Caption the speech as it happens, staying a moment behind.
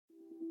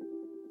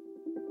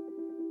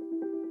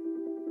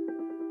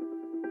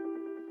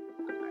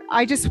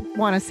I just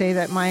want to say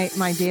that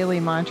my daily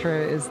mantra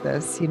is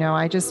this,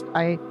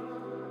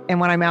 and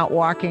when I'm out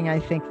walking, I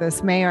think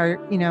this, may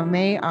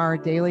our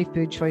daily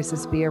food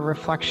choices be a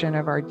reflection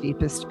of our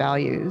deepest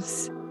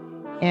values.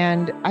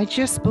 And I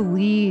just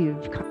believe,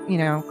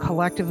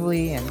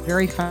 collectively and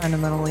very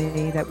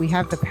fundamentally that we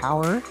have the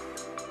power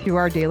through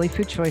our daily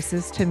food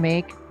choices to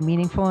make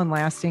meaningful and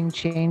lasting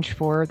change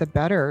for the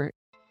better.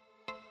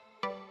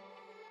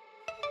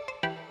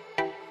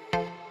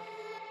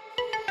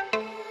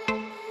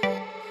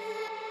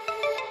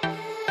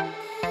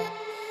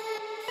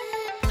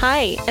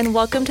 Hi, and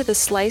welcome to the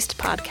Sliced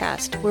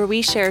podcast, where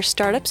we share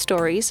startup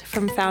stories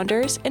from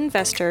founders,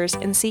 investors,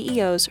 and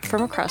CEOs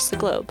from across the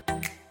globe.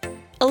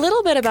 A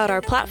little bit about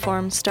our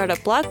platform,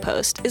 Startup Blog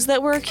Post, is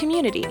that we're a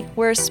community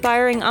where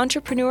aspiring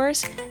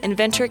entrepreneurs and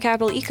venture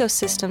capital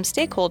ecosystem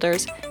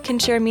stakeholders can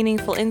share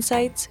meaningful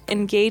insights,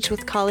 engage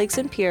with colleagues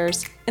and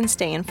peers, and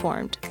stay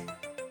informed.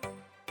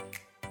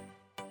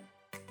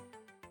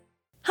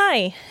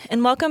 Hi,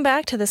 and welcome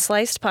back to the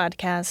Sliced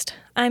podcast.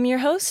 I'm your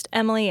host,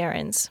 Emily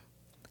Ahrens.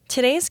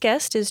 Today's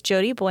guest is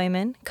Jody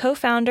Boyman,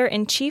 co-founder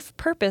and chief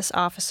purpose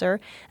officer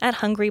at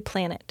Hungry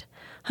Planet.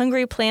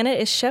 Hungry Planet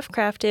is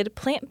chef-crafted,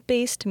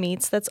 plant-based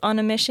meats that's on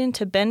a mission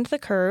to bend the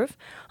curve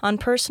on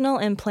personal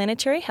and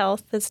planetary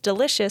health that's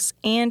delicious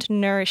and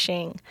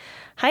nourishing.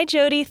 Hi,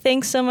 Jody.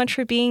 Thanks so much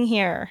for being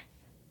here.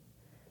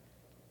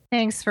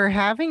 Thanks for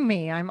having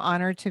me. I'm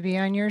honored to be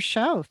on your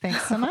show.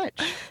 Thanks so much.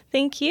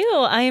 Thank you.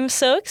 I am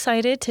so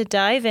excited to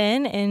dive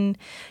in. And,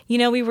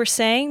 we were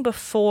saying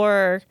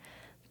before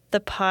the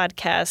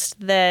podcast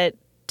that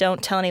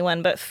don't tell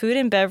anyone, but food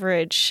and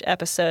beverage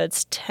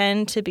episodes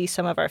tend to be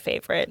some of our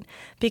favorite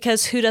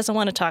because who doesn't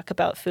want to talk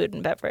about food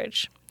and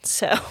beverage?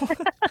 So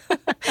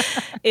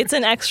it's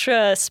an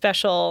extra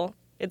special,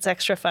 it's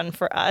extra fun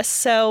for us.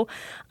 So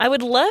I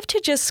would love to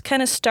just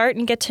kind of start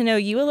and get to know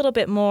you a little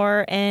bit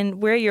more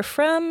and where you're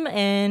from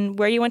and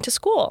where you went to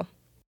school.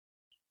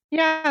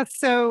 Yeah,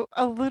 so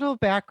a little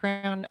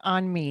background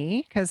on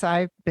me, because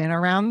I've been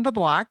around the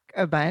block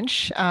a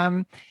bunch.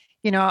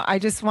 I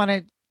just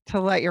wanted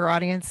to let your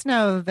audience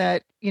know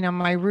that,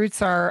 my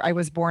roots are I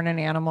was born an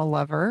animal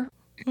lover,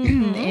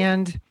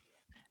 and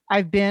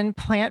I've been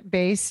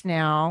plant-based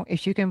now,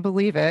 if you can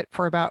believe it,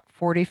 for about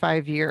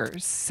 45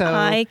 years. So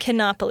I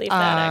cannot believe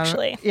that,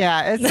 actually.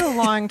 Yeah, it's a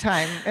long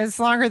time. It's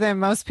longer than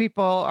most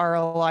people are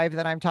alive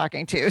that I'm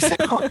talking to.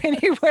 So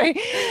anyway,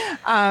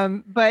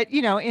 but,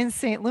 in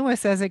St.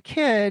 Louis as a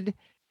kid,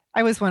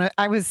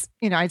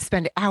 I'd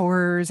spend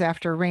hours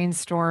after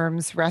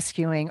rainstorms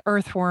rescuing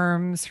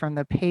earthworms from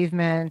the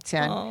pavement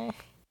and,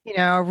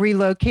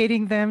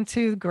 relocating them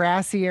to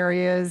grassy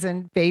areas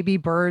and baby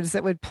birds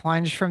that would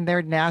plunge from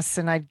their nests,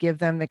 and I'd give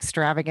them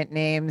extravagant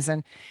names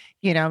and,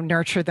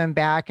 nurture them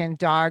back, and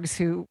dogs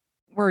who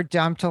were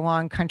dumped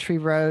along country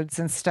roads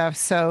and stuff.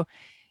 So,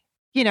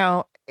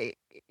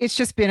 it's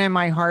just been in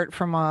my heart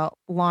from a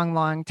long,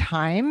 long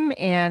time.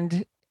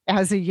 And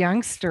as a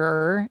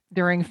youngster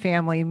during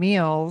family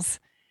meals,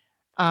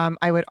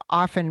 I would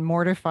often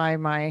mortify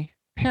my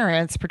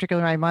parents,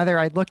 particularly my mother.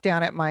 I'd look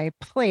down at my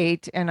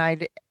plate and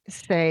I'd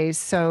say,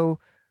 "So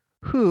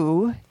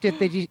who did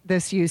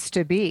this used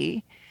to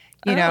be?"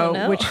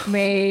 No. Which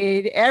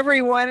made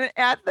everyone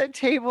at the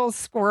table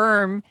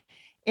squirm.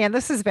 And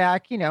this is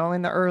back, in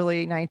the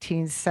early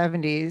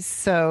 1970s.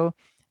 So,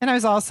 and I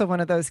was also one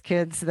of those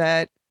kids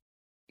that,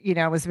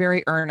 was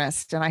very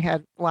earnest, and I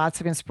had lots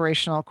of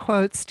inspirational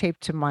quotes taped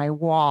to my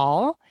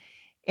wall,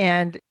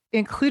 and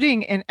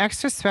including an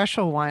extra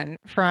special one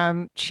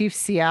from Chief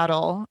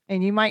Seattle.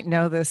 And you might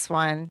know this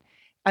one.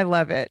 I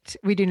love it.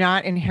 "We do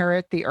not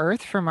inherit the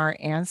earth from our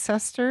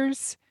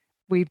ancestors.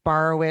 We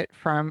borrow it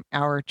from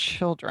our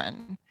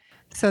children."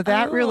 So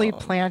that really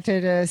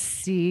planted a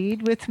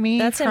seed with me.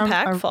 That's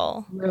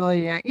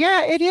impactful.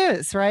 Yeah, it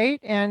is, right?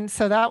 And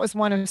so that was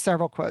one of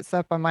several quotes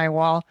up on my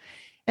wall.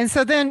 And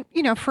so then,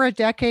 for a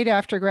decade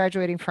after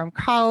graduating from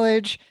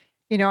college,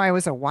 I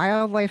was a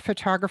wildlife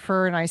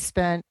photographer, and I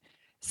spent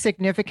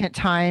significant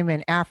time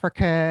in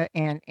Africa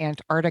and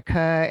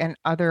Antarctica and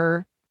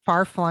other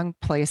far-flung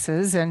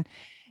places. And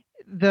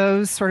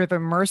those sort of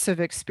immersive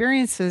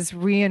experiences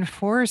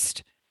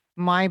reinforced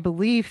my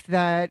belief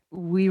that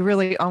we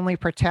really only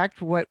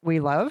protect what we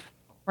love,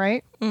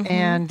 right?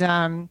 And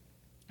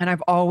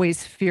I've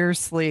always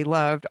fiercely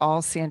loved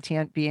all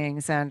sentient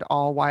beings and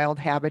all wild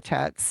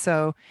habitats.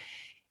 So,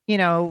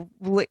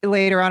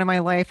 later on in my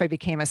life, I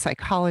became a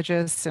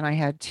psychologist, and I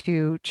had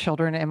 2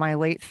 children in my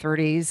late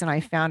 30s, and I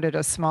founded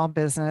a small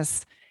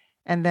business.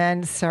 And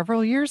then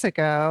several years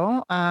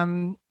ago,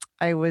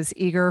 I was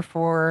eager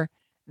for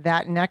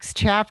that next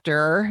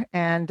chapter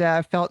and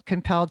felt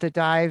compelled to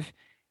dive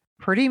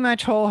pretty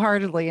much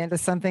wholeheartedly into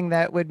something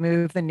that would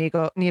move the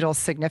needle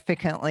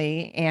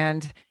significantly.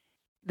 And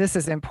this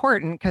is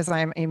important because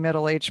I'm a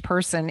middle-aged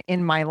person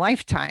in my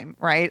lifetime,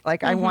 right?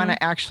 Like I want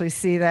to actually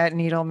see that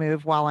needle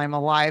move while I'm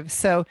alive.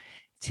 So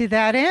to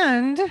that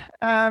end,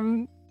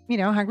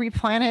 Hungry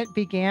Planet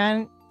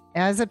began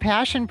as a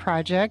passion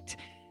project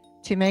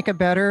to make a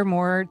better,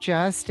 more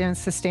just and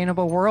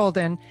sustainable world.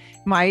 And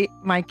my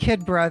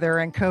kid brother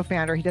and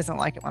co-founder, he doesn't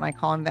like it when I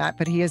call him that,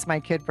 but he is my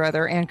kid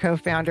brother and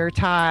co-founder,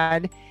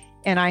 Todd,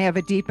 and I have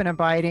a deep and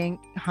abiding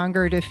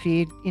hunger to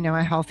feed,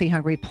 a healthy,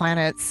 hungry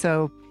planet.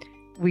 So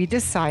we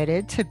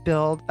decided to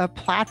build a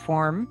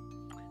platform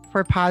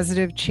for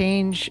positive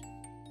change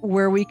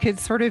where we could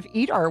sort of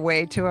eat our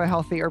way to a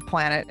healthier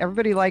planet.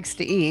 Everybody likes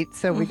to eat,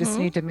 so we just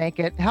need to make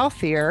it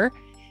healthier,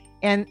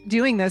 and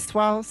doing this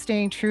while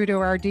staying true to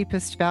our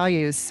deepest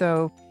values.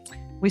 So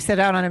we set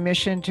out on a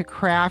mission to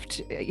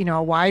craft,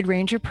 a wide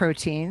range of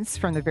proteins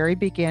from the very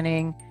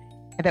beginning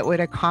that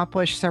would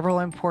accomplish several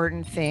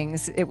important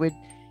things. It would,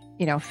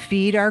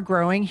 feed our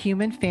growing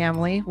human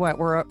family. What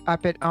we're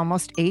up at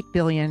almost 8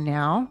 billion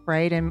now,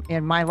 right?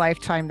 In my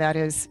lifetime, that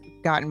has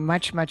gotten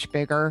much, much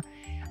bigger.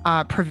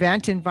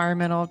 Prevent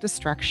environmental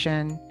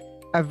destruction,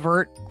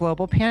 avert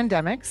global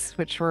pandemics,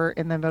 which we're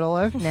in the middle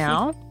of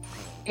now,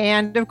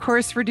 and of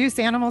course, reduce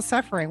animal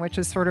suffering, which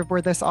is sort of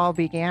where this all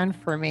began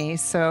for me.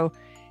 So,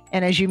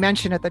 and as you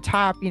mentioned at the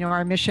top,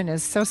 our mission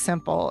is so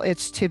simple.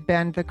 It's to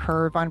bend the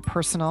curve on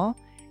personal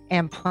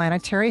and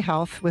planetary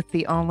health with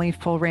the only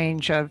full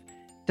range of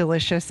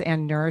delicious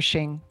and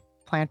nourishing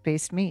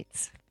plant-based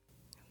meats.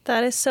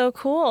 That is so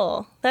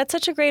cool. That's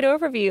such a great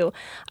overview.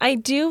 I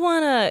do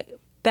want to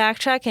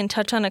backtrack and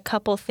touch on a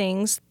couple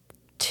things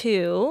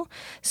too.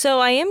 So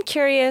I am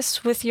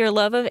curious, with your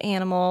love of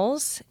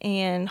animals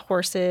and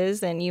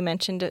horses, and you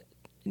mentioned,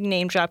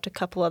 name dropped a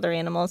couple other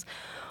animals.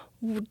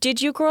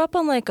 Did you grow up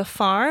on like a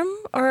farm,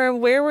 or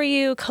where were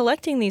you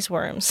collecting these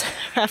worms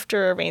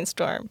after a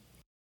rainstorm?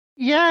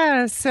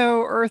 Yeah,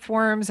 so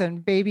earthworms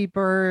and baby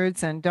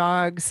birds and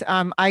dogs.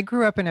 I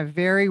grew up in a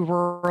very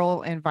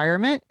rural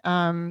environment.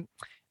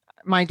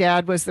 My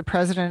dad was the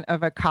president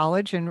of a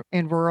college in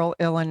rural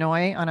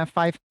Illinois on a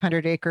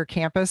 500-acre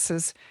campus.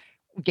 Is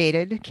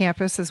gated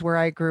campus is where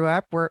I grew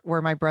up,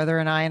 where my brother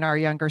and I and our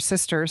younger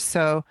sisters.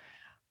 So,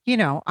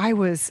 I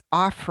was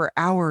off for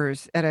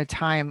hours at a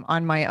time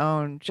on my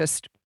own,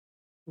 just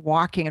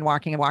walking and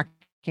walking and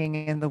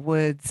walking in the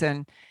woods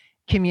and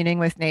communing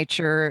with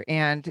nature.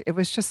 And it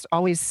was just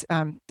always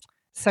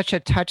such a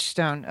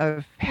touchstone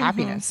of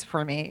happiness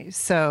for me.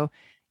 So,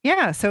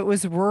 yeah, so it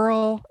was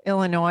rural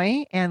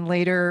Illinois and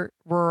later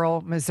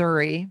rural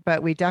Missouri,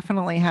 but we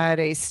definitely had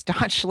a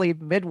staunchly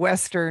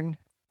Midwestern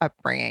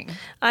upbringing.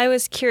 I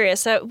was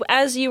curious.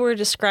 As you were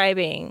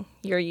describing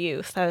your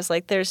youth, I was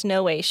like, there's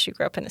no way she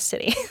grew up in a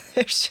city.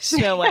 There's just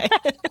no way.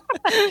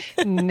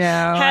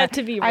 No. Had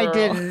to be rural. I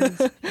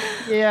didn't.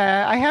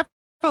 Yeah, I have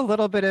a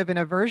little bit of an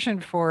aversion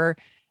for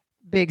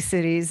big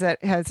cities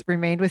that has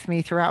remained with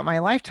me throughout my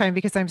lifetime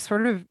because I'm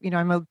sort of,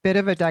 I'm a bit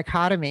of a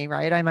dichotomy,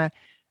 right? I'm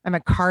a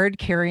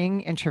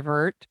card-carrying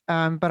introvert,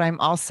 but I'm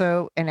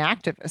also an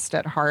activist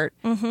at heart.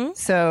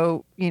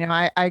 So,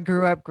 I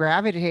grew up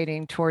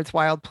gravitating towards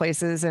wild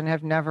places and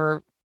have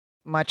never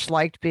much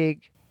liked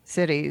big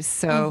cities.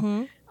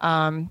 So,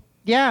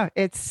 yeah,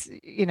 it's,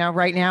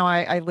 right now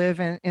I live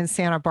in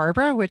Santa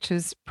Barbara, which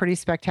is pretty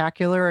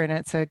spectacular, and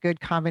it's a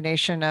good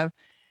combination of,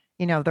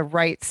 the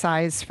right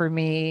size for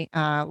me,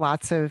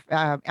 lots of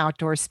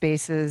outdoor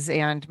spaces.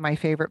 And my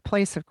favorite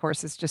place, of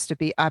course, is just to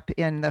be up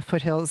in the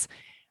foothills,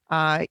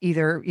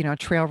 either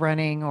trail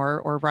running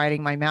or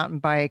riding my mountain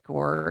bike,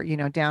 or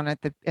down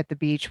at the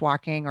beach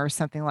walking or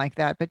something like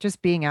that. But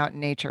just being out in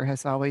nature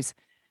has always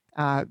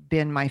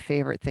been my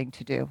favorite thing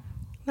to do.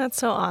 That's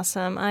so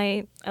awesome.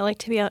 I like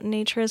to be out in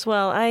nature as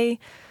well. I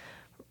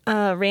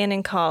ran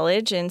in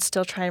college and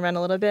still try and run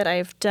a little bit.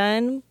 I've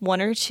done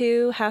 1 or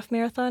 2 half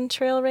marathon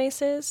trail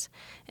races,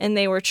 and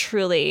they were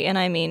truly, and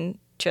I mean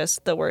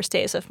just the worst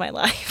days of my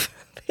life.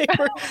 They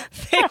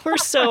were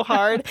so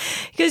hard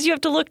because you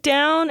have to look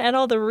down at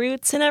all the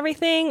roots and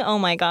everything. Oh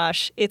my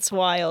gosh, it's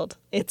wild.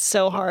 It's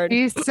so hard.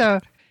 So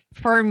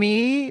for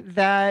me,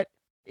 that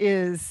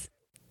is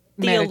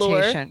the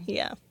meditation. Allure.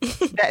 Yeah.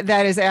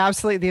 that is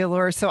absolutely the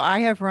allure. So I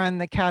have run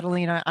the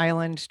Catalina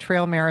Island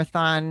Trail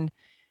Marathon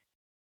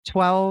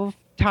 12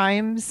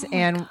 times.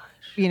 And, gosh.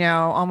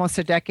 Almost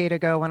a decade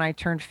ago when I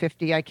turned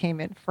 50, I came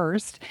in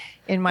first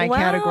in my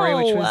category,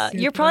 which was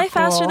You're probably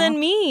faster cool. than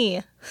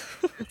me.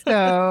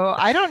 So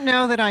I don't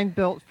know that I'm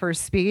built for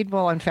speed.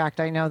 Well, in fact,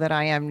 I know that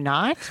I am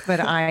not,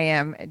 but I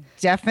am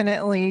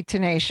definitely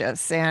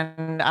tenacious.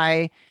 And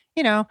I,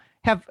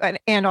 have,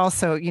 and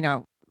also,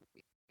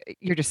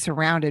 you're just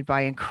surrounded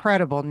by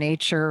incredible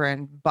nature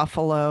and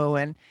buffalo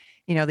and,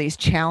 these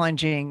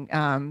challenging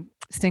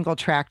single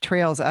track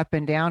trails up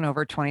and down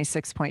over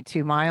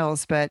 26.2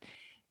 miles. But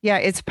yeah,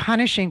 it's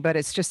punishing, but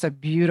it's just a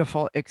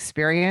beautiful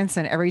experience.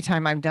 And every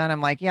time I'm done, I'm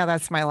like, yeah,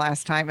 that's my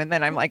last time. And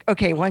then I'm like,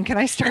 okay, when can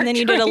I start? And then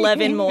you did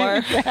 11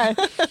 more. And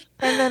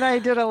then I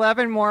did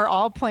 11 more,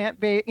 all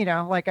plant-based,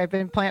 like I've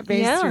been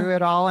plant-based through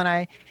it all. And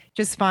I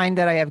just find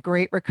that I have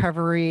great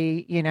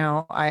recovery.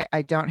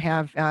 I don't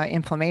have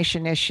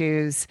inflammation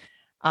issues.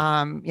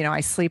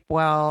 I sleep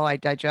well, I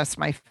digest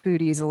my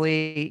food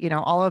easily,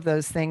 all of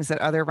those things that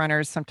other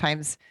runners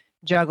sometimes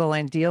juggle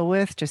and deal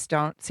with just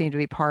don't seem to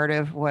be part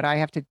of what I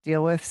have to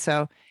deal with.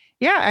 So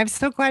Yeah, I'm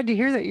so glad to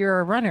hear that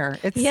you're a runner.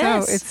 It's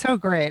Yes. so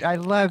great. I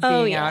love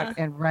Oh, being out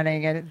yeah. and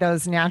running and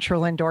those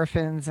natural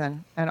endorphins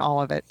and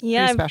all of it. Pretty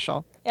Yeah,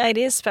 special. it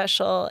is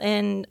special.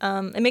 And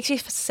it makes me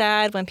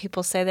sad when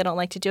people say they don't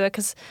like to do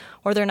it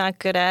or they're not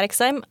good at it. Because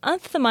I'm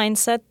of the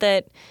mindset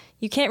that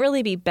you can't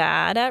really be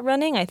bad at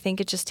running. I think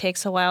it just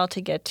takes a while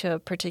to get to a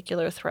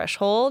particular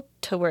threshold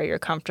to where you're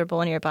comfortable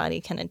and your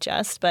body can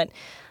adjust. But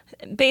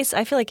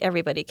I feel like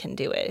everybody can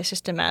do it. It's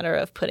just a matter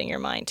of putting your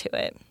mind to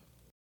it.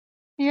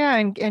 Yeah,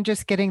 and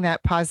just getting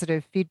that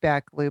positive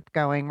feedback loop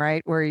going,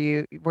 right? Where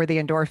the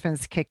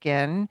endorphins kick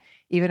in,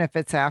 even if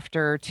it's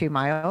after 2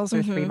 miles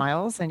or three Hmm.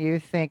 miles, and you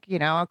think,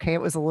 okay,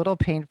 it was a little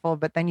painful,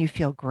 but then you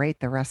feel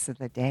great the rest of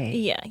the day.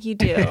 Yeah, you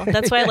do.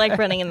 That's why I like Yeah,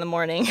 running in the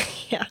morning.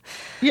 Yeah.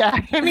 yeah,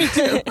 me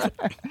too.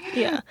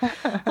 Yeah.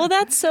 Well,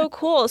 that's so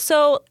cool.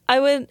 So,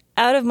 I would,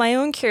 out of my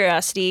own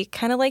curiosity,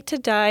 kind of like to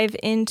dive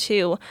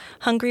into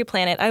Hungry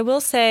Planet. I will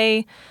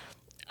say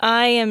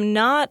I am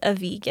not a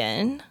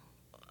vegan,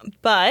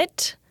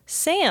 but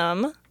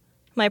Sam,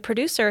 my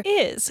producer,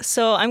 is.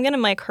 So, I'm going to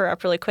mic her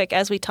up really quick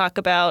as we talk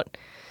about,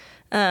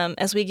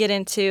 as we get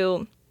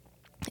into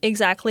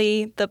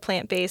exactly the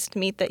plant based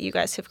meat that you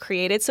guys have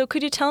created. So,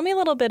 could you tell me a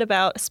little bit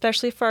about,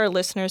 especially for our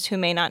listeners who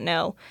may not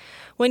know,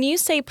 when you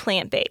say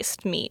plant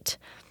based meat,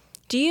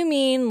 do you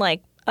mean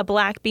like a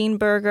black bean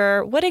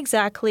burger? What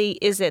exactly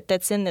is it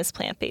that's in this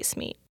plant based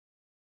meat?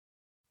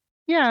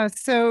 Yeah,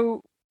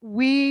 so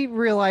we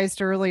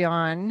realized early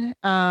on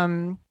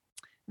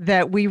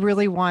that we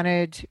really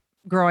wanted,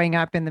 growing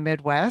up in the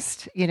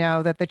Midwest,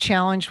 that the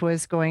challenge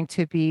was going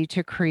to be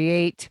to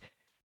create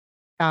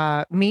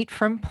meat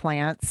from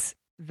plants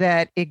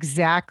that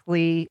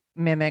exactly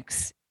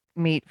mimics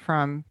meat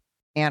from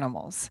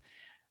animals.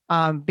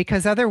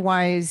 Because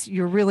otherwise,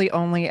 you're really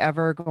only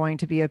ever going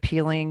to be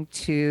appealing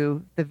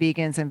to the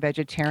vegans and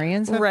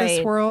vegetarians of this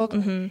Right. world.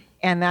 Mm-hmm.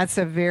 And that's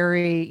a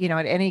very,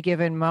 at any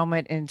given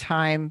moment in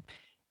time,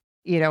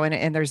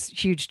 and there's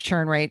huge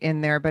churn rate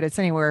in there, but it's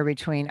anywhere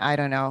between, I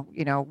don't know,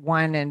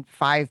 1 and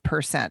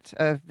 5%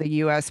 of the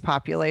US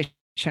population,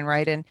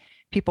 right? And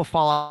people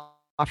fall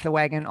off the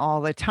wagon all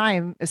the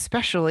time,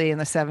 especially in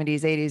the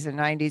 70s, 80s, and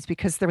 90s,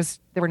 because there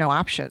were no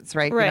options,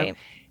 right? Right.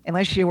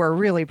 Unless you were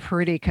really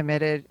pretty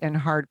committed and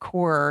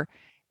hardcore,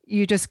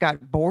 you just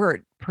got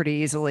bored pretty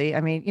easily.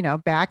 I mean,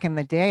 back in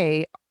the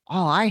day,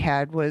 all I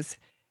had was,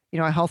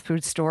 a health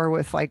food store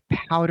with like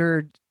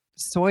powdered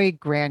soy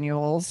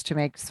granules to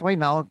make soy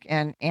milk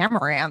and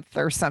amaranth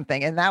or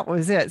something, and that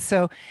was it.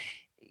 So,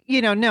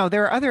 no,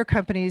 there are other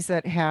companies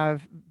that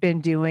have been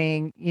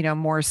doing,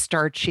 more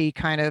starchy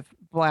kind of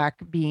black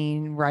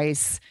bean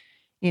rice,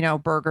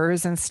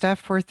 burgers and stuff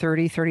for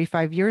 30,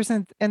 35 years.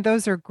 And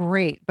those are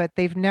great, but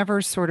they've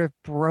never sort of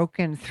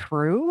broken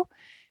through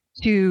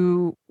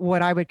to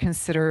what I would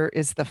consider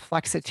is the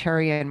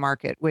flexitarian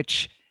market,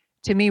 which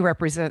to me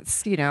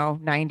represents,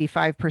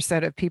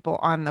 95% of people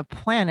on the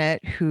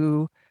planet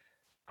who,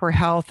 for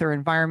health or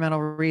environmental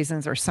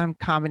reasons or some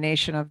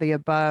combination of the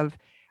above,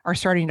 are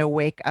starting to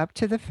wake up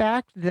to the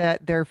fact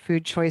that their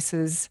food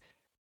choices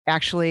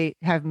actually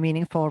have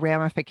meaningful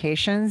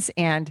ramifications.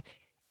 And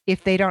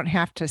if they don't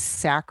have to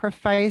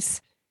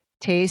sacrifice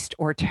taste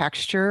or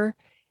texture,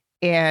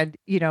 and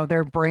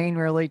their brain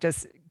really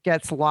just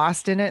gets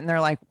lost in it, and they're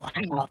like,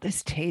 wow,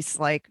 this tastes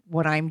like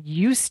what I'm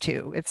used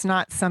to, it's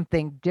not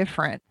something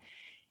different,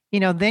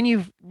 then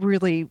you've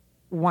really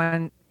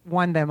won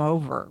them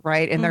over,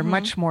 right? And they're Mm-hmm.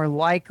 much more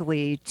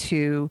likely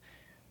to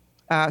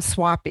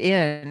swap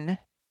in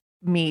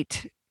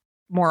meat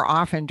more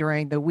often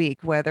during the week,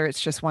 whether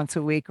it's just once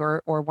a week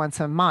or once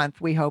a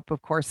month. We hope,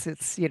 of course,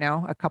 it's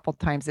a couple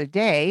times a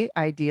day,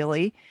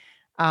 ideally,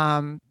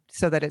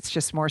 so that it's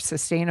just more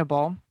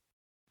sustainable.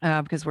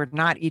 Because we're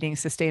not eating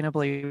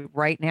sustainably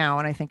right now,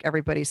 and I think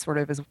everybody sort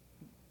of is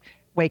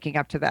waking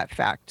up to that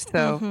fact.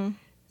 So Mm-hmm.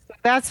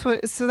 that's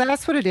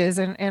what it is,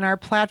 and our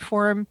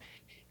platform.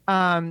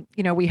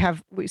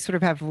 We sort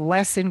of have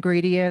less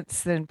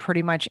ingredients than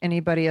pretty much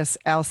anybody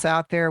else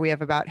out there. We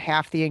have about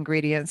half the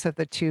ingredients of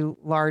the two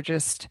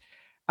largest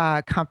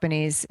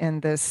companies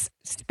in this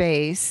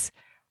space.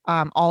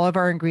 All of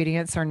our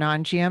ingredients are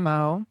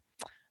non-GMO.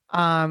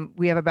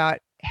 We have about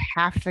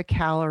half the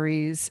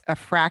calories, a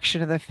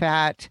fraction of the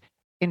fat,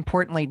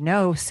 importantly,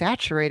 no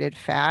saturated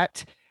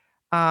fat,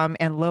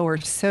 and lower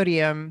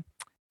sodium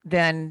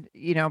than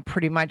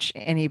pretty much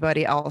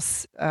anybody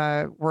else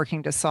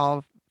working to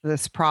solve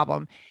this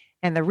problem.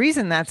 And the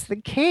reason that's the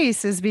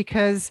case is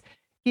because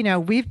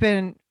we've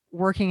been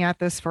working at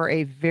this for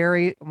a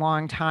very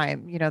long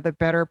time, the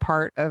better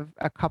part of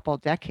a couple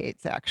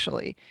decades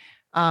actually.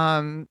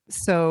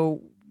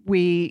 So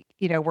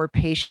we're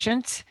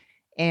patient,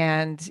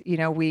 and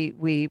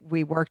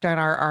we worked on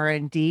our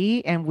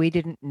R&D, and we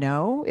didn't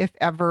know if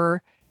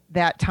ever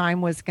that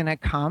time was going to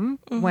come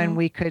Mm-hmm. when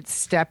we could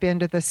step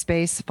into the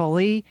space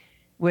fully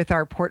with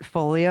our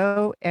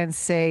portfolio and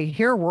say,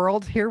 here,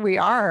 world, here we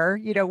are.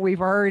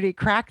 We've already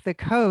cracked the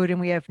code, and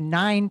we have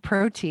 9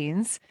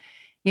 proteins,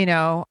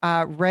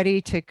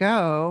 ready to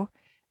go.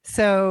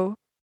 So,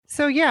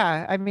 so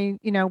yeah, I mean,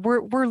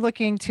 we're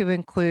looking to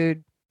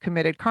include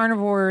committed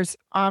carnivores,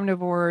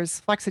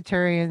 omnivores,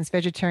 flexitarians,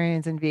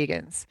 vegetarians, and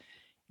vegans.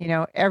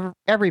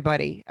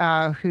 Everybody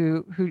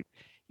who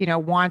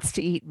wants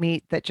to eat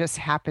meat that just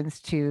happens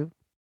to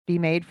be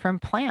made from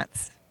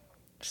plants.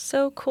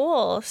 So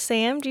cool.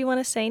 Sam, do you want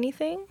to say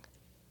anything?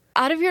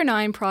 Out of your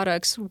 9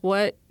 products,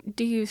 what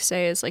do you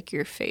say is like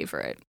your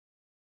favorite?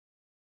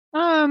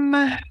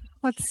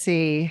 Let's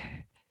see.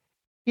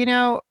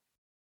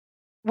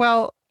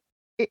 Well,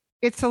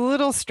 it's a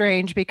little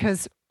strange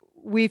because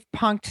we've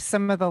punked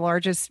some of the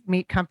largest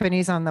meat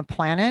companies on the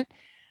planet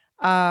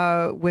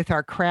with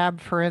our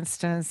crab, for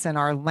instance, and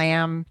our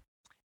lamb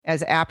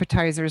as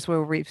appetizers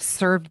where we've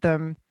served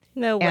them.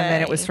 No way. And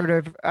then it was sort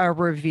of a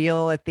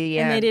reveal at the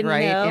end, they didn't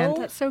right? know? And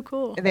That's so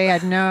cool. they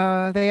had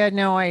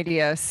no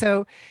idea.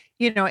 So,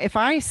 if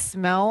I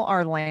smell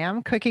our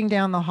lamb cooking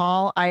down the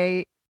hall,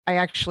 I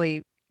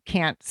actually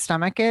can't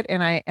stomach it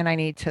and I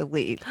need to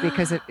leave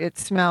because it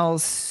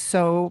smells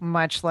so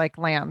much like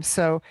lamb.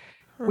 So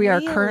we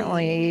are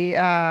currently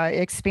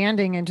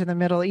expanding into the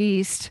Middle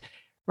East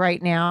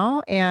right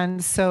now.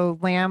 And so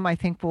lamb, I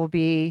think, will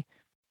be,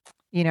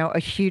 a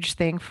huge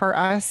thing for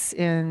us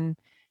in,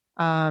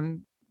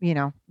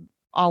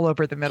 all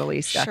over the Middle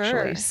East,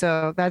 actually.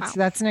 So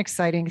that's an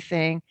exciting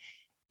thing.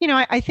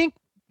 I think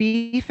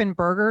beef and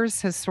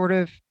burgers has sort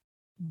of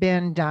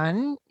been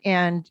done,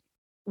 and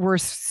we're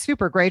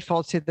super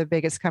grateful to the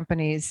biggest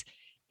companies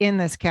in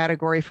this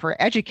category for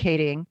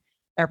educating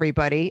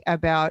everybody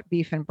about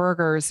beef and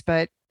burgers.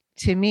 But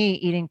to me,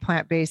 eating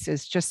plant-based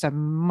is just a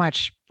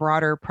much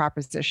broader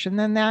proposition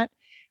than that,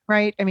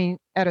 right? I mean,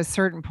 at a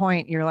certain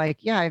point, you're like,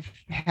 yeah, I've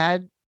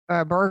had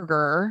a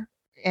burger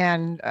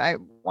and I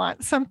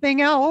want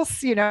something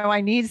else.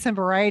 I need some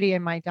variety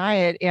in my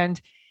diet.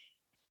 And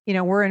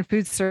we're in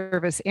food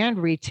service and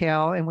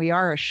retail, and we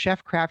are a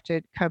chef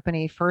crafted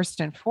company first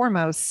and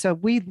foremost. So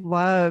we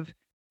love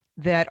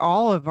that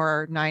all of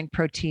our 9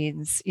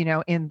 proteins,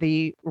 in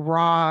the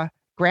raw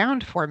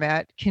ground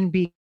format can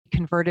be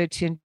converted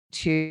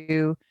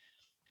into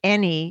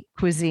any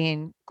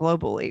cuisine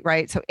globally,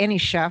 right? So any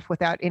chef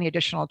without any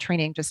additional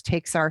training just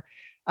takes our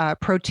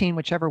protein,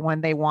 whichever one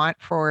they want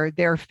for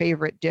their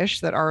favorite dish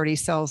that already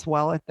sells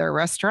well at their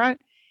restaurant.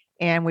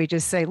 And we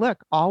just say,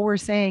 look, all we're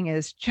saying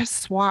is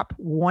just swap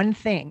one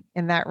thing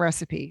in that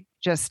recipe.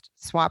 Just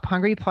swap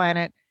Hungry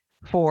Planet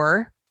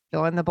for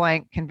fill in the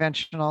blank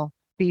conventional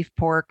beef,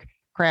 pork,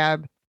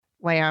 crab,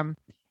 lamb,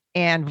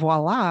 and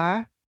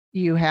voila,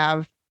 you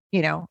have,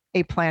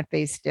 a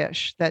plant-based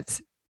dish that's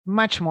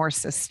much more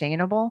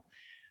sustainable,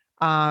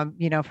 from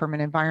an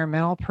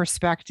environmental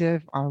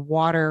perspective on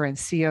water and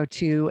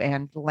CO2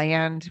 and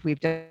land. We've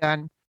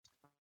done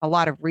a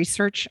lot of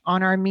research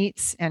on our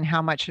meats and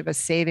how much of a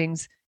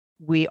savings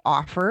we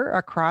offer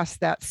across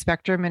that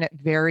spectrum, and it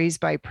varies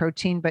by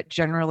protein, but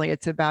generally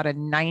it's about a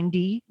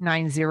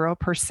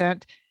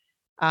 90%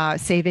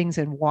 savings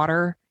in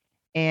water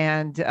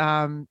and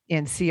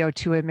in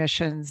CO2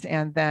 emissions,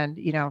 and then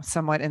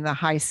somewhat in the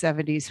high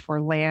 70s for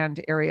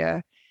land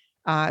area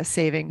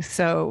savings.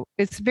 So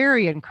it's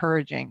very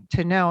encouraging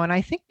to know. And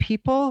I think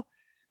people,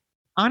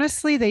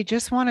 honestly, they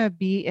just want to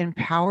be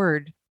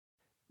empowered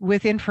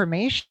with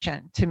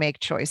information to make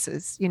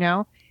choices,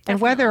 and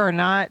whether or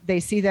not they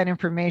see that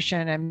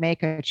information and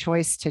make a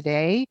choice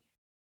today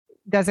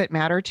doesn't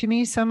matter to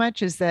me so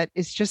much, is that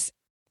it's just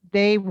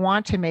they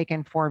want to make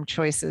informed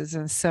choices.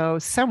 And so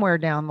somewhere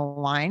down the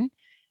line,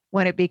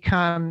 when it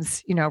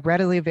becomes,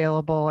 readily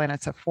available and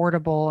it's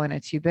affordable and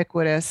it's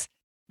ubiquitous,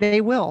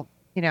 they will,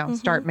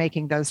 start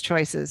making those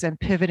choices and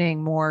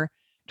pivoting more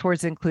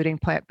towards including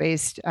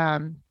plant-based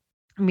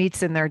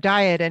meats in their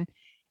diet. And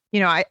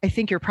I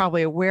think you're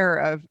probably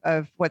aware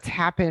of what's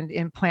happened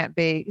in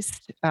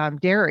plant-based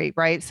dairy,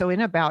 right? So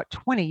in about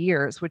 20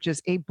 years, which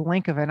is a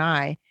blink of an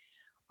eye,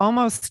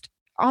 almost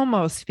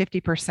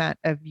 50%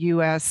 of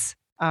U.S.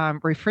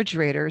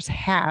 Refrigerators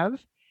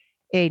have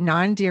a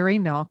non-dairy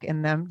milk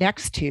in them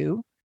next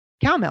to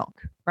cow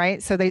milk,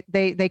 right? So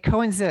they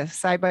coexist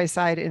side by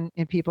side in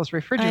people's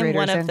refrigerators. I'm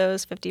one of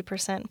those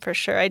 50% for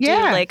sure. I do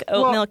like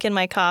oat milk in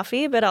my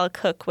coffee, but I'll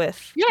cook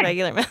with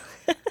regular milk.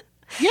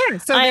 Yeah,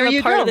 so I there am you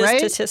a part go, of the right?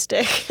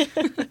 statistic.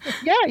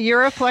 Yeah,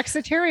 you're a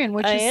flexitarian,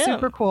 which is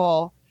super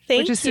cool.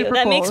 Thank you.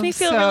 That makes me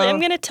feel really. I'm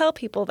going to tell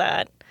people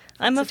that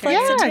I'm a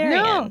flexitarian.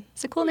 Yeah, no,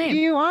 it's a cool name.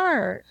 You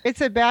are.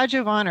 It's a badge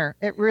of honor.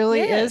 It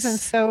really is. And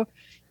so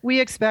we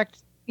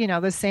expect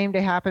the same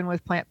to happen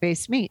with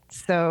plant-based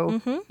meats.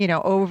 So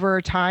over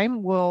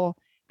time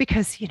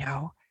because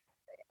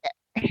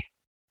I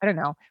don't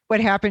know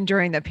what happened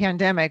during the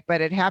pandemic,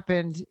 but it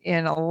happened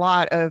in a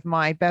lot of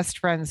my best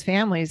friends'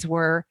 families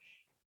where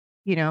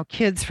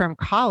kids from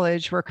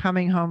college were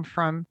coming home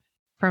from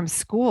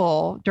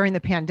school during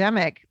the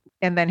pandemic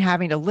and then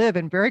having to live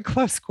in very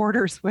close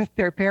quarters with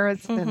their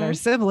parents and their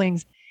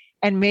siblings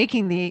and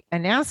making the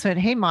announcement,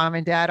 hey, mom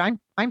and dad,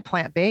 I'm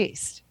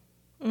plant-based.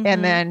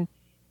 And then,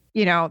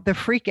 the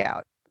freak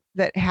out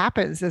that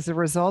happens as a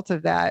result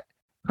of that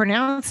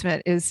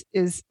pronouncement is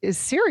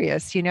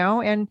serious,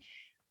 and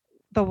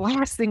the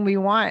last thing we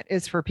want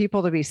is for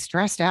people to be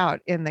stressed out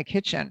in the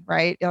kitchen,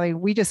 right? I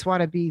mean, we just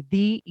want to be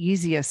the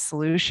easiest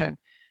solution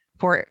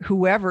for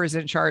whoever's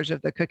in charge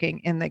of the cooking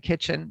in the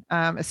kitchen,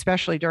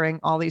 especially during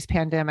all these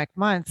pandemic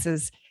months.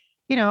 Is,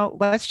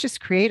 let's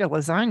just create a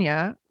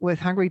lasagna with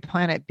Hungry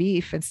Planet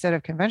beef instead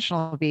of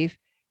conventional beef,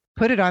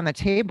 put it on the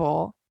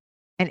table,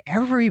 and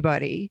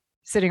everybody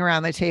sitting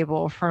around the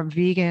table, from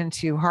vegan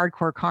to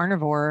hardcore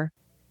carnivore,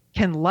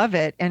 can love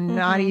it and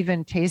not Mm-hmm.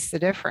 even taste the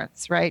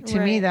difference, right? To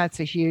me, Right. that's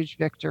a huge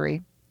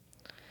victory.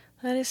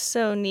 That is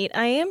so neat.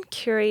 I am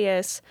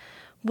curious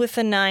with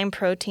the 9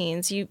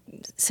 proteins,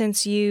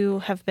 since you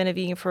have been a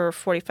vegan for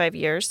 45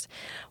 years,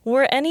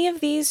 were any of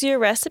these your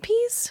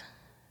recipes?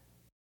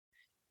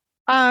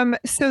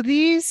 So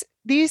these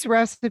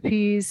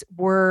recipes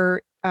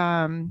were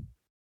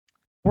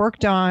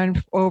worked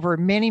on over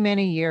many,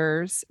 many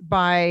years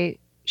by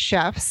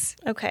chefs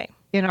Okay.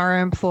 in our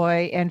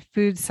employ and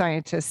food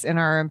scientists in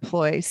our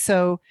employ.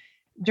 So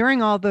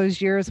during all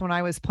those years when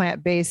I was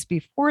plant-based,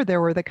 before there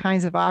were the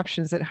kinds of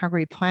options that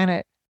Hungry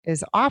Planet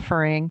is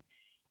offering,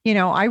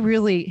 I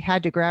really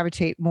had to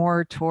gravitate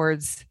more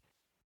towards,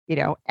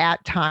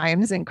 at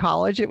times in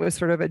college, it was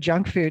sort of a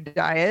junk food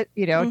diet, to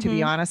be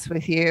Mm-hmm. honest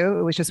with you.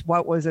 It was just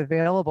what was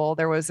available.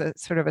 There was a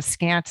sort of a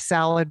scant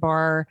salad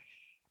bar.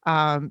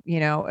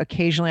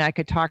 Occasionally I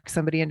could talk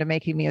somebody into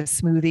making me a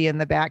smoothie in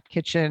the back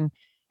kitchen,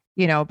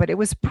 but it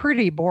was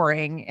pretty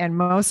boring. And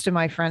most of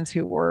my friends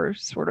who were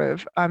sort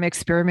of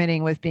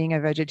experimenting with being a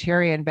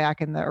vegetarian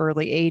back in the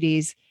early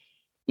 80s,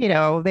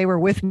 they were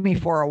with me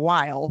for a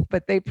while,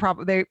 but they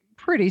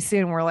pretty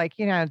soon were like,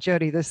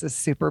 Jody, this is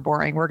super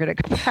boring. We're going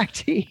to go back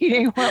to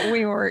eating what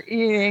we were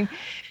eating.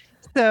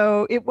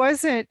 So it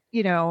wasn't,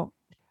 Todd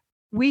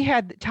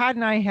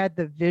and I had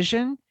the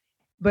vision,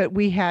 but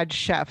we had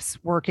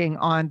chefs working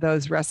on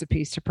those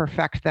recipes to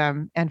perfect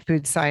them and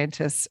food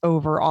scientists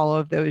over all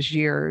of those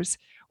years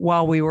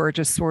while we were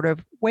just sort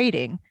of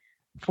waiting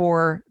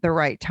for the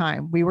right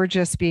time. We were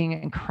just being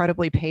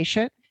incredibly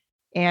patient,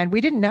 and we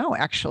didn't know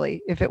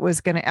actually if it was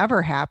going to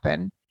ever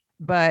happen.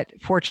 But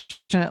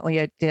fortunately,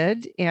 it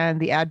did. And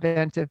the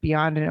advent of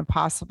Beyond and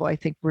Impossible, I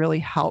think, really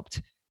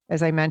helped,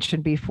 as I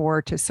mentioned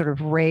before, to sort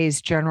of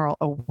raise general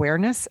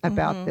awareness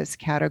about Mm-hmm. this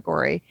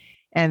category.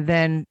 And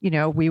then,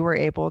 we were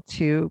able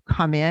to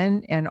come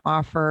in and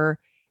offer,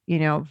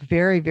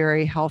 very,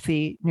 very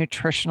healthy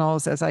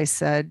nutritionals, as I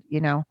said,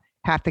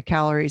 half the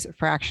calories, a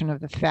fraction of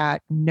the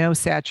fat, no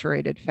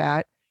saturated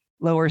fat,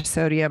 lower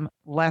sodium,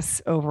 less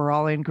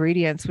overall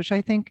ingredients, which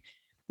I think,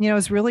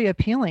 is really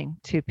appealing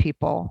to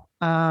people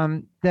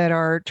that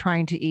are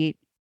trying to eat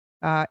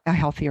a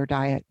healthier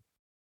diet.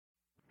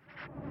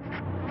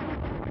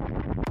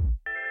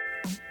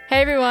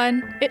 Hey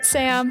everyone, it's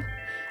Sam.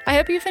 I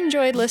hope you've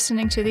enjoyed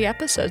listening to the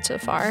episode so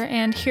far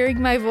and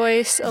hearing my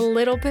voice a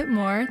little bit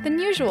more than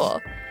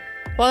usual.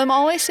 While I'm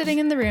always sitting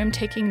in the room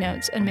taking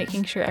notes and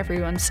making sure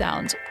everyone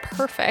sounds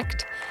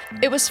perfect,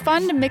 it was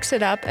fun to mix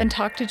it up and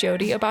talk to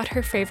Jody about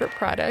her favorite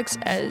products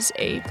as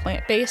a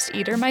plant-based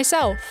eater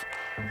myself.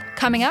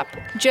 Coming up,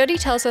 Jody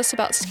tells us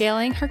about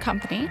scaling her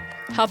company,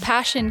 how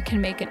passion can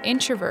make an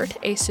introvert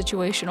a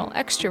situational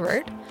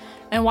extrovert,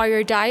 and why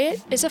your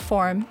diet is a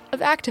form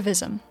of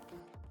activism.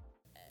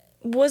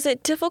 Was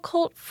it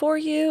difficult for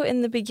you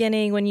in the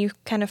beginning when you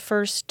kind of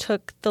first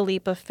took the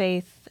leap of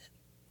faith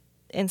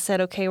and said,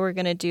 okay, we're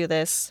going to do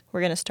this,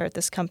 we're going to start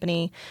this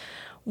company?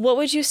 What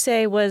would you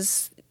say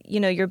was,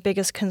 your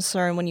biggest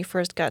concern when you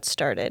first got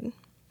started?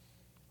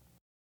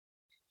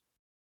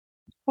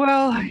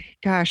 Well,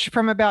 gosh,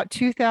 from about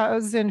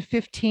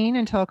 2015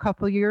 until a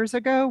couple of years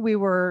ago, we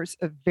were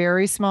a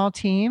very small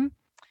team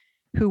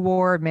who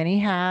wore many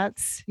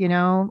hats,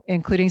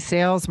 including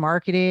sales,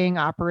 marketing,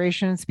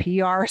 operations,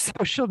 PR,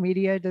 social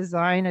media,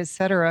 design, et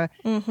cetera.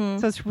 Mm-hmm.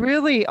 So it's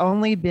really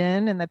only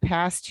been in the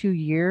past 2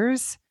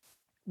 years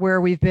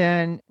where we've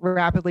been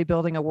rapidly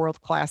building a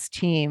world-class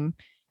team,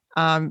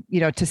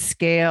 to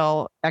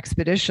scale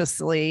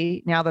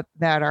expeditiously now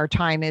that our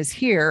time is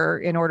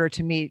here in order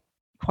to meet,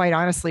 quite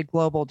honestly,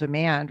 global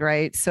demand,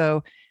 right?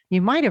 So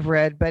you might have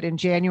read, but in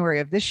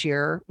January of this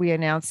year, we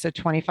announced a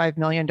 $25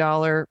 million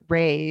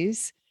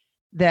raise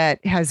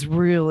that has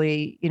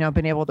really,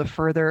 been able to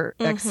further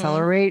Mm-hmm.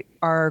 accelerate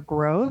our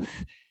growth.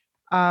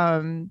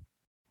 So,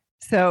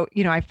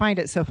 I find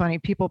it so funny.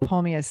 People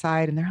pull me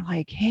aside and they're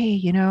like,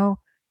 hey,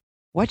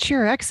 what's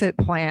your exit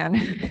plan?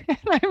 And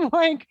I'm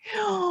like,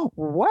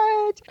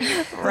 what?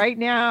 Right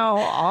now,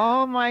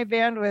 all my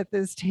bandwidth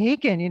is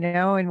taken,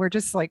 and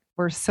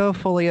we're so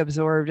fully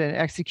absorbed in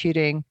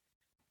executing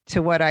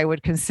to what I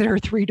would consider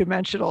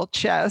three-dimensional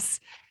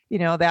chess,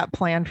 that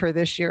plan for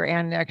this year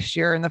and next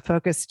year. And the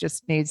focus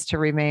just needs to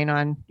remain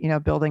on,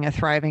 building a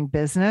thriving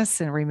business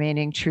and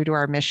remaining true to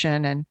our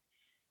mission and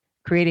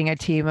creating a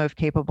team of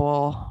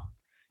capable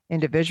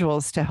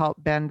individuals to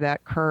help bend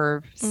that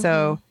curve. Mm-hmm.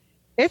 So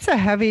it's a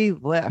heavy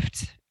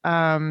lift.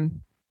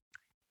 Being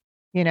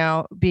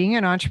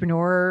an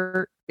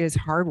entrepreneur is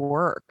hard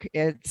work.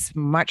 It's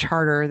much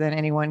harder than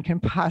anyone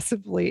can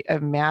possibly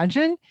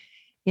imagine.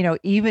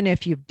 even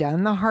if you've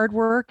done the hard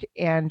work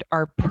and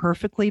are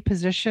perfectly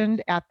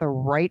positioned at the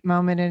right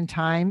moment in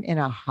time in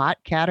a hot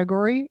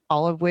category,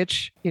 all of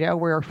which,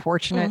 we're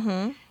fortunate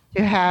Mm-hmm.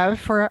 to have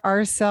for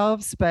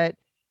ourselves. But,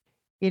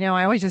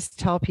 I always just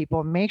tell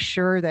people, make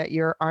sure that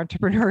your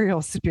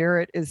entrepreneurial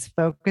spirit is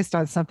focused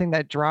on something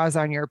that draws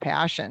on your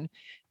passion,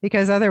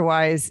 because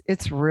otherwise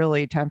it's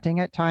really tempting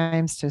at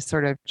times to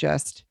sort of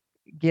just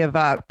give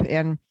up.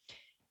 And,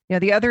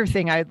 the other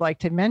thing I'd like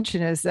to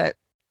mention is that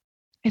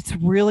it's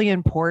really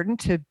important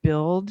to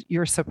build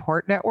your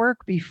support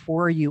network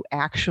before you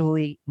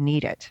actually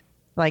need it.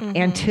 Like Mm-hmm.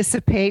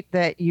 anticipate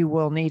that you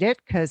will need it,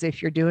 because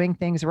if you're doing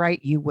things right,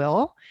 you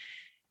will.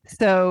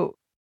 So,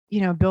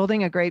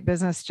 building a great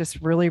business just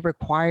really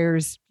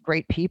requires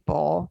great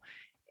people,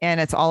 and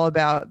it's all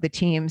about the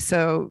team.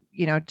 So,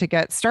 to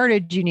get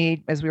started, you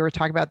need, as we were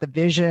talking about, the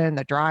vision,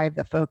 the drive,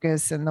 the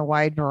focus, and the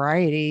wide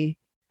variety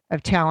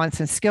of talents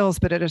and skills.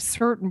 But at a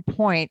certain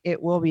point, it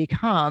will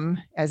become,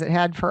 as it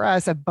had for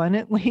us,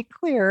 abundantly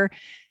clear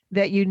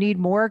that you need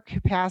more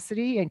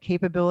capacity and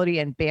capability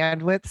and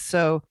bandwidth.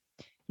 So,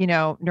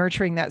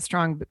 nurturing that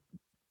strong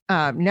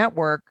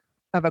network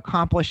of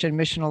accomplished and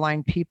mission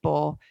aligned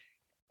people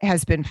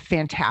has been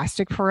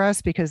fantastic for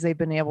us, because they've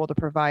been able to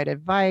provide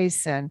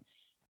advice and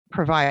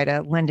provide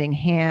a lending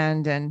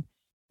hand and,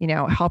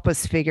 help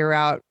us figure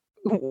out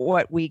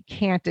what we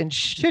can't and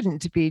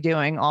shouldn't be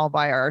doing all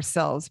by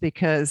ourselves,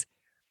 because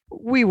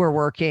we were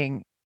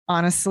working,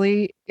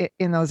 honestly,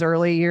 in those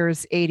early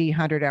years, 80,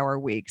 100-hour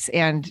weeks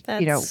and,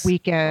 That's a lot.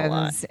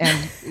 weekends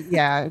and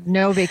yeah,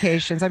 no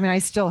vacations. I mean, I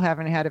still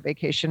haven't had a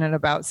vacation in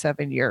about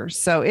 7 years.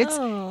 So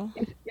Oh,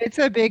 it's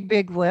a big,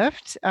 big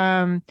lift.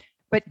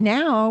 But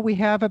now we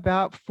have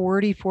about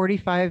 40,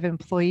 45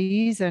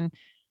 employees, and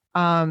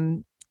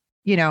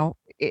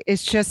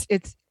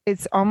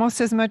it's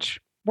almost as much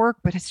work,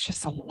 but it's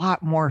just a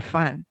lot more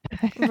fun.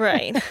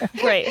 right.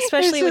 Right. It's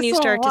Especially when just you a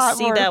start to lot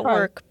see more that fun.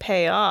 work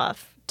pay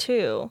off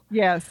too.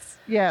 Yes,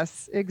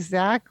 yes,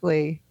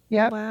 exactly.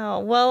 Yep. Wow.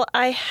 Well,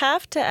 I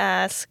have to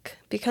ask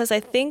because I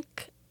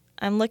think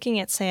I'm looking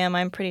at Sam.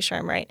 I'm pretty sure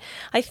I'm right.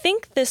 I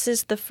think this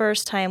is the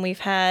first time we've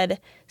had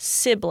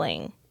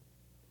sibling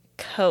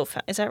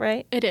co-found. Is that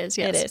right? It is,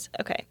 yes. It is.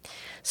 Okay.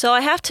 So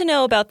I have to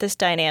know about this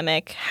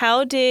dynamic.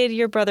 How did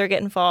your brother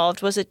get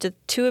involved? Was it the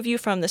two of you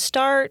from the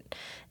start?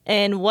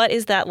 And what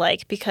is that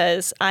like?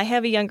 Because I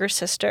have a younger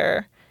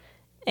sister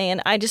and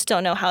I just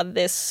don't know how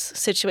this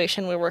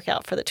situation would work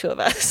out for the two of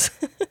us.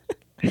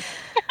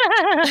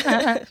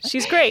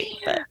 She's great,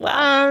 but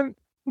wow.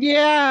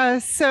 Yeah.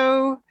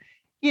 So,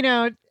 you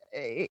know,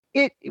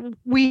 it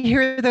we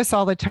hear this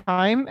all the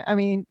time. I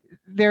mean,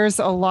 there's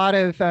a lot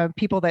of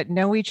people that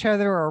know each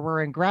other, or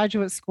we're in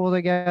graduate school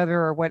together,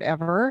 or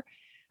whatever.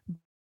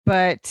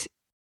 But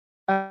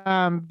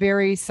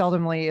very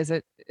seldomly is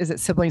it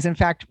siblings. In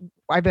fact,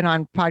 I've been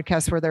on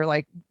podcasts where they're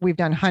like, we've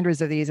done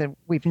hundreds of these, and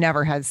we've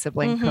never had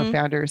sibling Mm-hmm.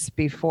 co-founders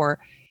before.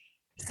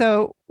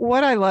 So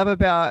what I love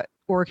about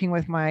working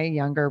with my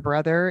younger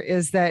brother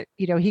is that,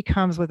 he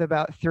comes with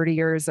about 30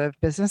 years of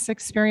business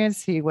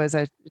experience. He was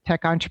a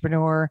tech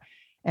entrepreneur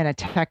and a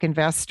tech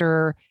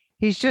investor.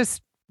 He's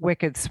just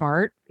wicked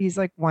smart. He's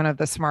like one of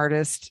the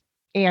smartest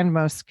and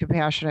most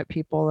compassionate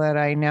people that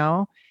I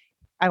know.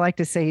 I like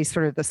to say he's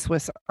sort of the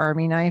Swiss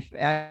Army knife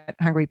at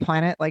Hungry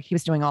Planet. Like, he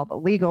was doing all the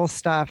legal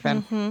stuff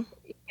and,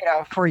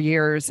 Mm-hmm. for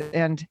years.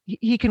 And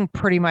he can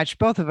pretty much,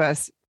 both of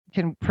us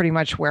can pretty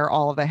much wear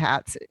all of the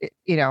hats.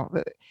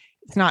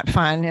 It's not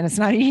fun and it's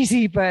not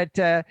easy, but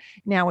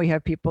now we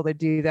have people to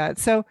do that.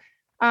 So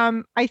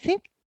I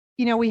think,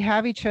 we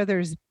have each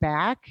other's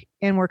back,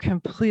 and we're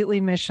completely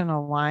mission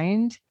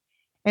aligned.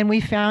 And we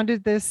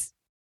founded this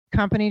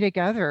company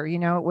together.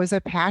 It was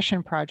a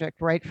passion project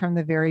right from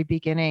the very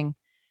beginning,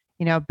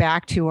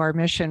 back to our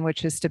mission,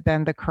 which is to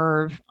bend the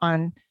curve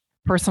on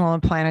personal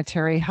and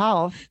planetary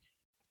health.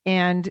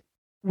 And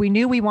we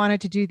knew we wanted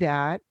to do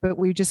that, but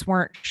we just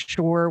weren't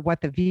sure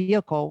what the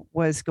vehicle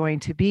was going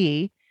to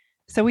be.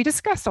 So we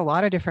discussed a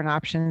lot of different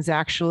options,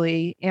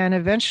 actually. And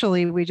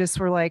eventually we just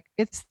were like,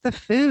 it's the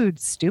food,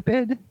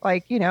 stupid.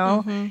 Like,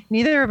 Mm-hmm.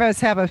 neither of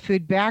us have a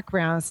food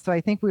background. So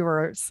I think we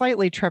were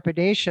slightly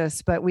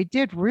trepidatious, but we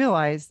did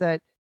realize that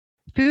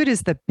food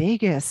is the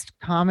biggest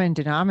common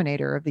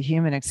denominator of the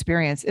human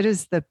experience. It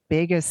is the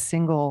biggest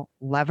single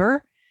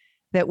lever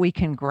that we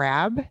can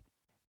grab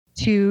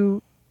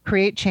to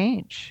create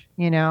change,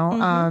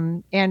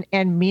 Mm-hmm.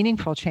 and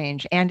meaningful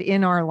change, and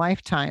in our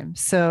lifetime.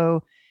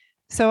 So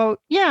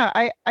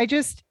yeah, I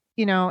just,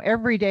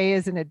 every day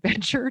is an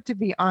adventure, to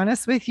be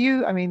honest with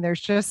you. I mean, there's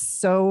just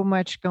so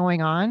much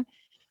going on,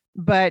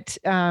 but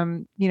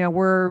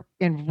we're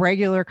in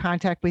regular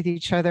contact with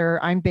each other.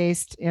 I'm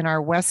based in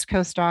our West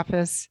Coast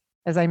office,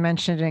 as I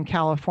mentioned, in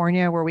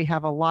California, where we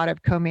have a lot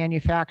of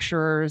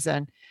co-manufacturers,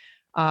 and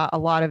a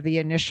lot of the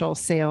initial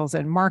sales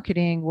and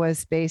marketing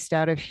was based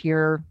out of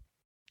here.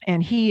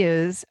 And he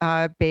is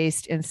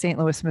based in St.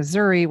 Louis,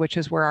 Missouri, which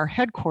is where our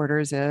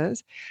headquarters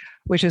is,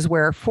 which is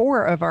where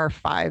 4 of our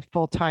 5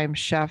 full-time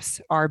chefs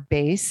are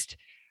based.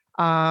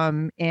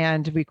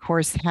 And we, of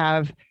course,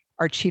 have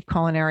Our chief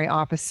culinary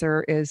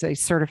officer is a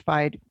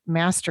certified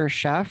master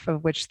chef,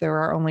 of which there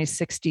are only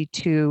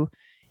 62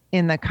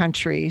 in the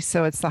country.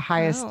 So it's the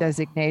highest Oh,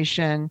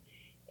 designation.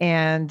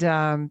 And,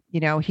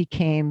 he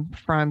came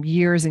from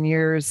years and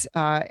years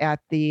at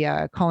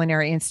the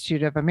Culinary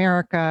Institute of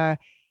America.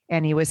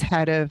 And he was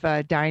head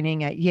of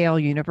dining at Yale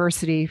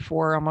University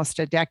for almost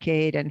a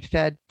decade and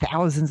fed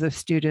thousands of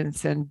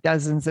students and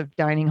dozens of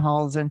dining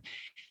halls. And,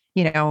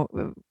 you know,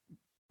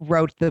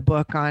 wrote the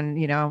book on,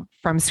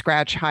 from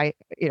scratch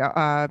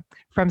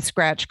from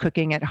scratch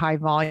cooking at high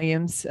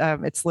volumes.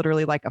 It's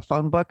literally like a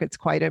phone book. It's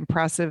quite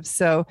impressive.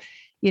 So,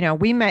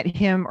 we met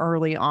him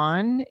early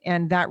on,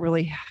 and that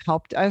really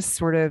helped us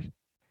sort of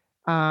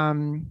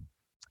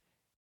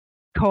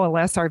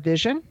coalesce our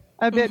vision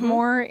a bit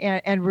more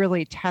and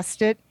really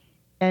test it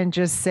and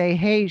just say,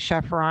 hey,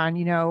 Chef Ron,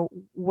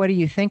 what do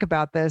you think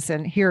about this?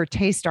 And here,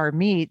 taste our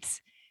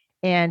meats.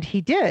 And he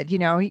did,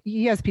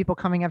 he has people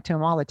coming up to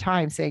him all the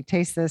time saying,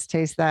 taste this,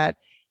 taste that.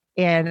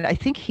 And I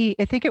think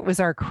it was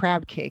our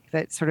crab cake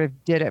that sort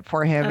of did it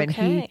for him.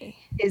 okay. And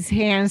his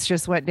hands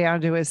just went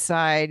down to his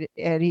side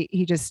and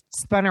he just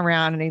spun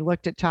around and he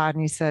looked at Todd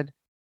and he said,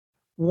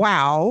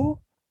 wow,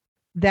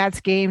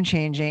 that's game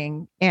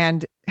changing.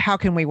 And how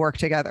can we work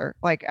together?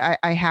 Like,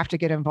 I have to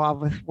get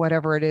involved with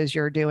whatever it is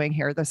you're doing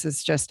here. This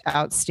is just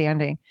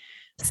outstanding.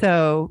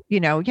 So,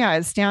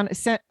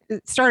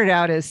 it started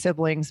out as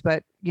siblings,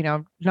 but,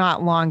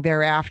 not long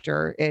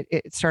thereafter,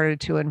 it started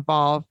to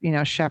involve,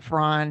 Chef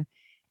Ron.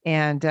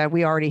 And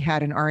we already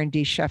had an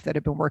R&D chef that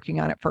had been working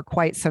on it for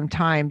quite some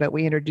time, but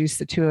we introduced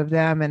the two of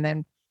them. And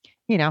then,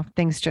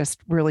 things just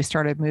really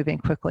started moving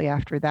quickly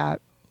after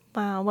that.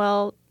 Wow.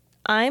 Well,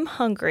 I'm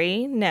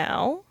hungry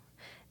now.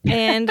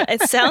 And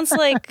it sounds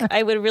like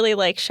I would really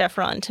like Chef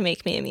Ron to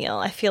make me a meal.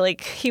 I feel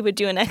like he would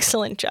do an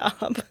excellent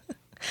job.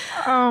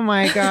 Oh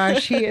my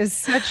gosh, he is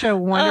such a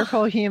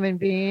wonderful human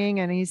being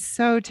and he's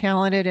so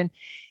talented. And,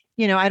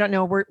 I don't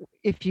know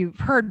if you've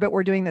heard, but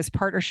we're doing this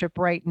partnership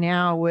right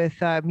now with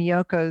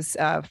Miyoko's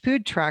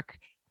food truck.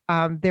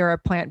 They're a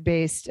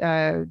plant-based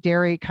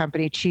dairy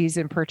company, cheese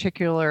in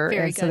particular.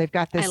 Very and good. so they've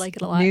got this I like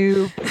it a lot.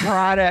 new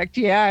product.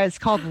 Yeah, it's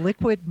called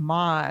Liquid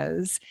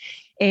Moz.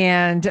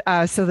 And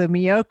so the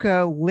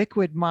Miyoko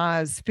Liquid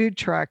Moz food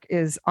truck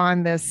is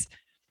on this,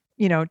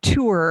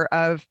 tour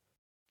of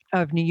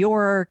New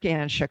York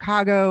and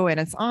Chicago, and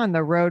it's on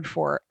the road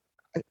for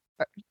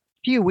a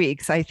few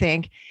weeks, I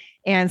think.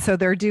 And so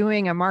they're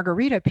doing a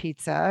margarita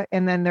pizza,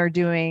 and then they're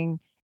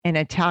doing an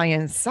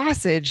Italian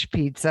sausage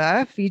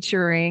pizza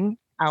featuring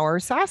our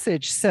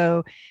sausage.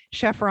 So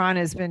Chef Ron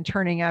has been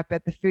turning up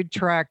at the food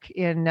truck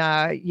in,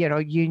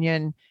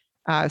 Union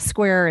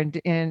Square and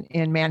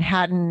in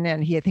Manhattan,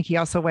 and I think he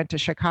also went to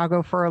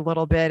Chicago for a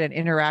little bit and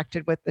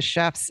interacted with the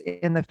chefs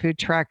in the food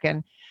truck,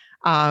 and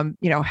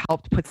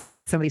helped put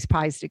some of these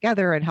pies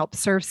together and help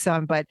serve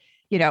some. But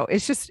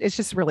it's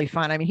just really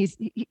fun. I mean,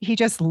 he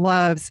just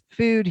loves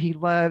food. He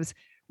loves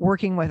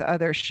working with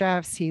other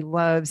chefs. He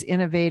loves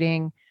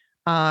innovating.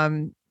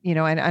 And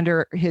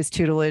under his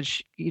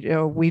tutelage,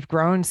 we've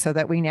grown so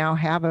that we now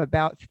have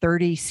about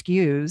 30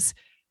 SKUs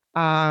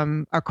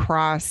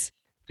across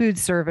food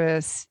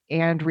service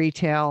and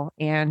retail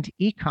and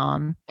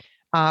e-com,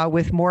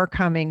 with more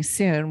coming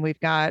soon. We've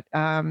got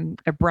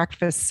a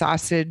breakfast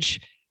sausage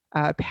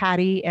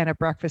patty and a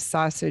breakfast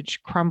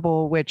sausage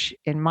crumble, which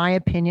in my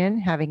opinion,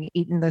 having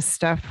eaten this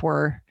stuff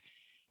for,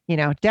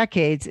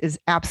 decades, is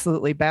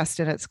absolutely best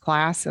in its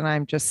class. And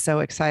I'm just so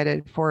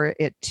excited for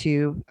it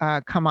to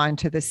come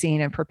onto the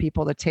scene and for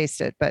people to taste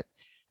it. But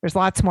there's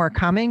lots more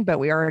coming, but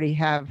we already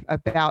have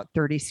about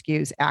 30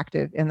 SKUs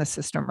active in the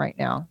system right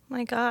now.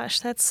 My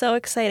gosh, that's so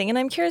exciting. And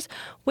I'm curious,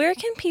 where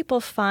can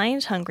people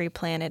find Hungry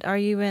Planet? Are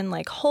you in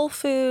like Whole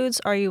Foods?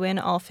 Are you in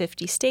all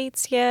 50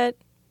 states yet?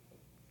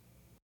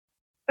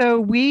 So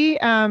we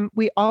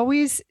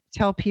always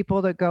tell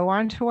people to go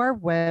onto our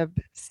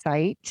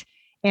website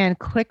and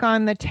click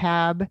on the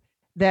tab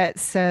that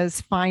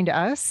says Find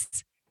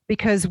Us,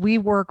 because we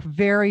work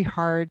very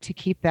hard to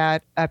keep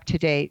that up to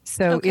date.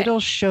 So it'll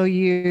show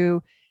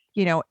you,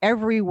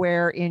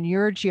 everywhere in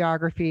your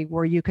geography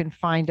where you can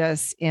find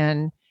us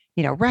in,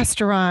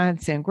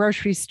 restaurants and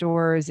grocery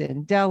stores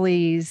and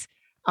delis.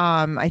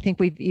 I think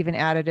we've even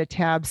added a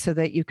tab so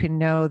that you can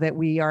know that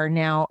we are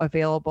now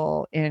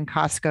available in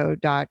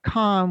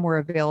Costco.com. We're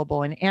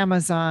available in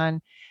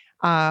Amazon.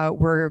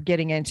 We're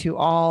getting into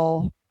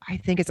all, I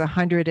think it's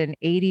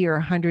 180 or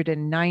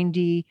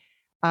 190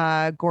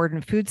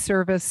 Gordon Food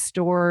Service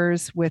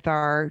stores with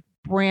our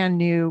brand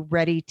new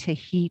ready to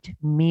heat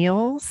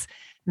meals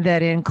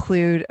that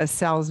include a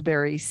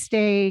Salisbury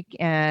steak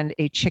and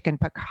a chicken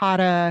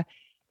piccata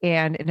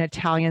and an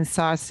Italian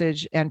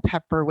sausage and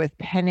pepper with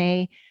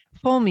penne.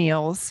 Full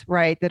meals,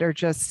 right, that are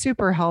just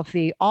super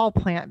healthy, all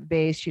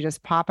plant-based. You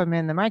just pop them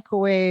in the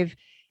microwave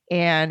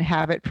and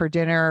have it for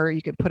dinner.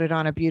 You can put it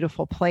on a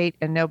beautiful plate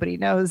and nobody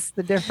knows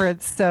the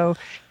difference. So,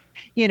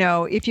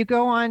 if you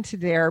go on to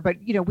there, but,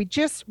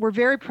 we're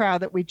very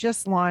proud that we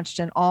just launched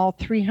in all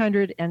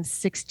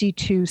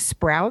 362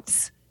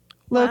 Sprouts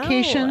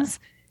locations.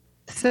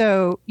 Wow.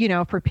 So,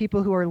 for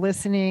people who are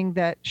listening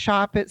that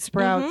shop at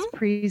Sprouts,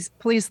 Mm-hmm.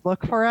 please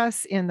look for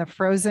us in the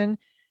frozen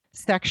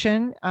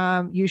section.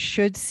 You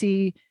should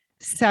see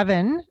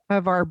 7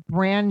 of our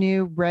brand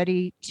new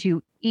ready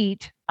to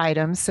eat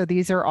items. So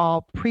these are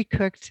all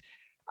pre-cooked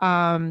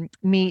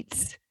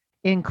meats,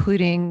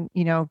 including,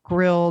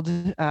 grilled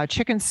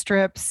chicken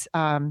strips,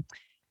 Thai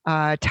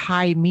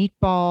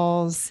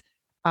meatballs,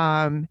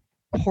 um,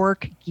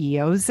 pork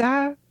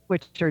gyoza,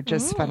 which are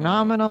just Mm.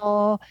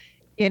 phenomenal,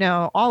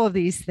 all of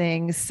these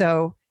things.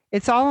 So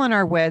it's all on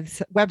our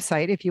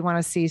website if you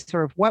want to see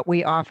sort of what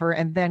we offer,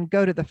 and then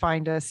go to the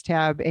Find Us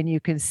tab and you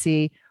can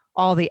see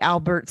all the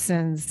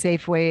Albertsons,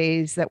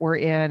 Safeways that we're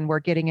in. We're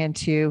getting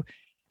into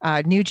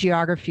new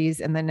geographies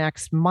in the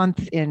next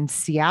month in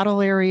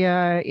Seattle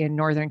area, in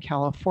Northern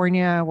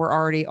California. We're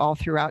already all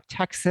throughout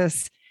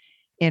Texas,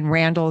 in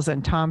Randall's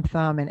and Tom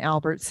Thumb and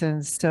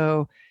Albertsons.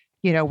 So,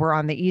 we're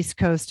on the East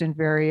Coast in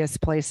various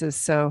places.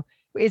 So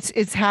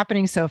it's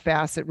happening so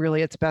fast that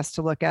really it's best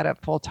to look at it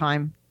full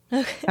time.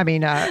 Okay. I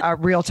mean,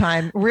 real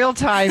time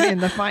in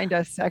the Find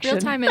Us section.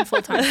 Real time and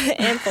full time.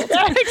 And full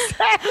Yeah, time.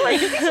 exactly.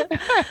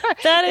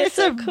 That is It's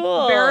so a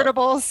cool.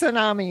 veritable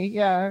tsunami.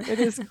 Yeah, it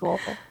is cool.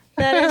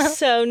 That is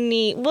so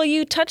neat. Well,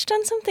 you touched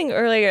on something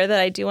earlier that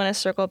I do want to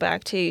circle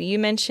back to. You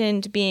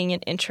mentioned being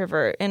an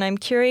introvert, and I'm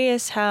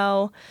curious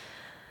how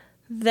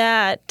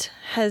that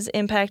has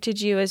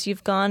impacted you as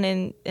you've gone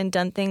and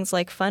done things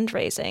like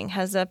fundraising.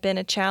 Has that been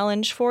a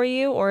challenge for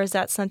you, or is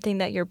that something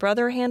that your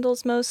brother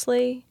handles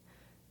mostly?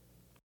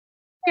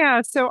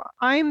 Yeah, so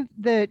I'm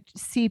the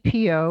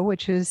CPO,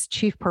 which is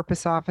Chief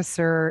Purpose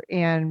Officer,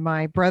 and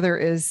my brother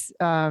is,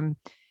 the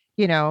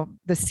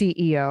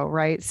CEO,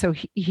 right? So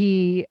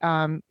he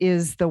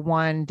is the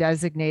one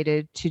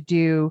designated to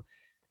do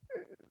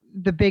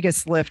the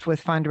biggest lift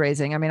with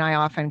fundraising. I mean, I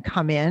often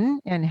come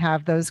in and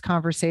have those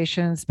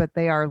conversations, but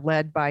they are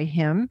led by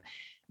him.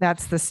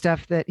 That's the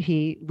stuff that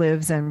he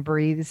lives and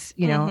breathes,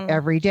 Mm-hmm.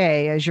 every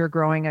day. As you're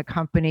growing a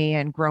company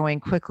and growing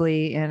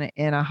quickly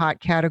in a hot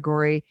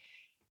category,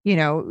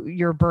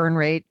 your burn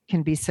rate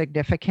can be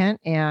significant.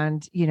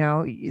 And,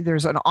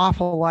 there's an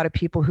awful lot of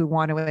people who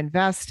want to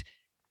invest.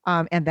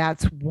 And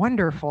that's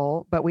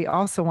wonderful. But we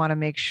also want to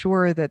make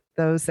sure that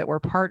those that we're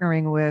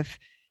partnering with,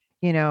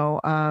 you know,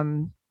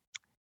 um,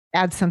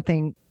 add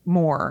something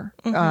more,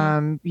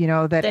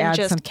 Mm-hmm. that Than adds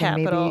just something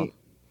capital. maybe,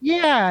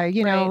 yeah,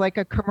 Right. like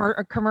a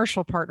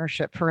commercial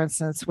partnership, for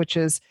instance, which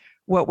is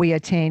what we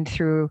attained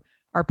through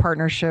our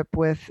partnership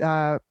with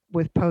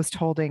Post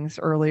Holdings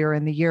earlier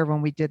in the year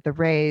when we did the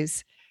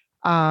raise,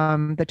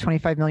 the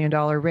 $25 million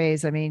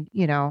raise. I mean,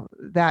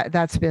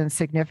 that's been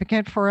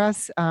significant for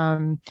us,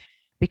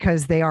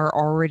 because they are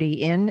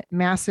already in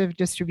massive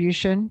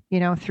distribution,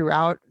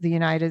 throughout the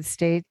United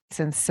States.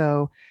 And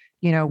so,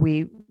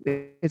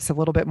 it's a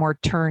little bit more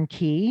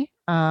turnkey,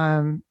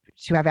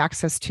 to have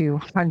access to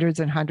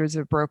hundreds and hundreds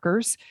of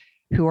brokers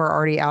who are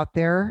already out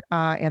there,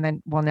 and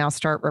then will now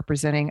start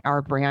representing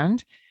our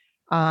brand.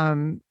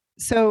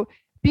 So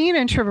being an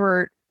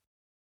introvert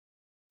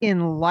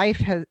in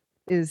life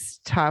is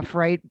tough,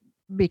 right?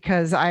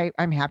 Because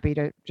I'm happy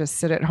to just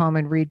sit at home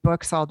and read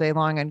books all day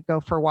long and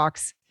go for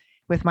walks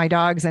with my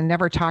dogs and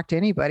never talk to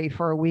anybody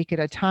for a week at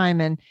a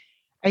time. And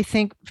I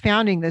think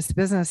founding this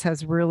business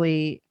has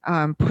really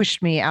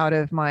pushed me out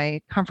of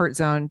my comfort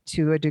zone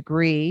to a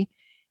degree.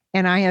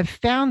 And I have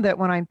found that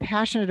when I'm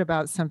passionate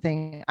about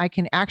something, I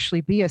can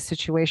actually be a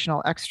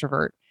situational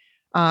extrovert.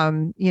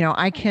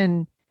 I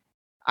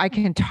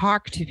can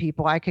talk to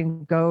people. I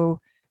can go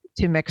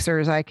to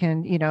mixers. I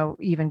can,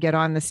 even get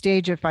on the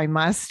stage if I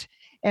must,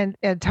 and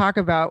talk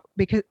about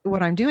because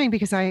what I'm doing,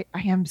 because I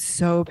am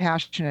so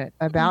passionate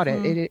about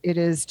it. Mm-hmm. It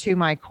is to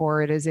my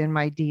core. It is in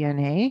my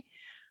DNA.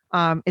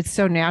 It's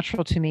so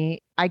natural to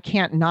me. I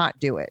can't not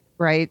do it.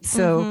 Right.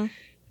 So Mm-hmm.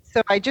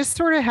 so I just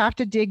sort of have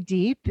to dig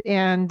deep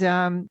and,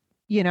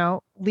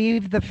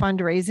 leave the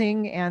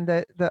fundraising and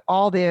the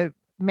all the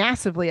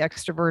massively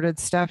extroverted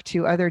stuff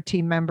to other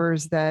team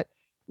members that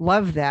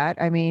love that.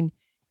 I mean,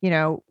 you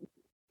know,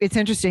 it's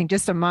interesting,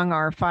 just among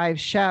our 5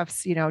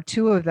 chefs,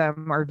 2 of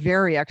them are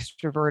very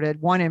extroverted.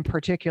 One in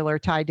particular,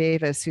 Ty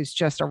Davis, who's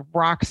just a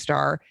rock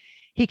star.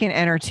 He can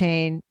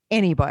entertain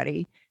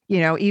anybody,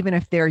 even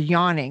if they're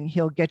yawning,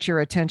 he'll get your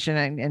attention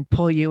and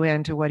pull you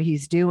into what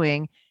he's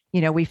doing.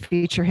 We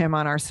feature him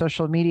on our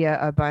social media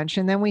a bunch.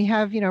 And then we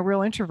have,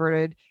 real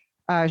introverted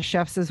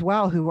chefs as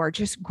well, who are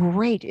just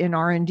great in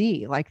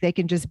R&D. Like they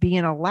can just be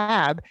in a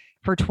lab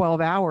for 12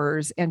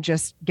 hours and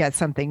just get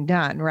something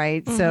done.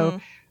 Right. So,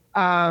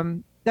 Mm-hmm.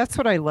 that's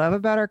what I love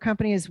about our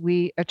company is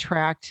we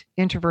attract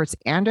introverts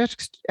and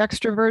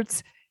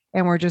extroverts,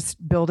 and we're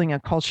just building a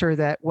culture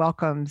that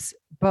welcomes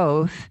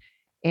both,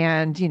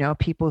 and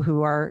people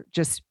who are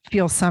just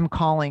feel some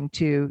calling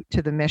to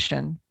the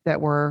mission that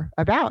we're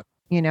about.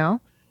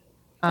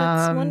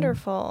 That's um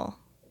wonderful.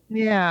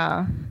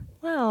 yeah.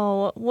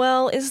 Wow.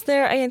 Well, is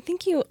there, I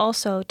think you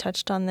also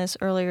touched on this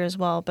earlier as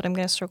well, but I'm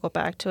going to circle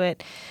back to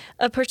it.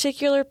 A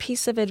particular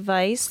piece of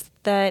advice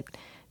that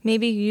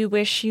maybe you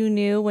wish you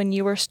knew when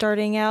you were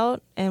starting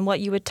out and what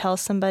you would tell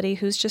somebody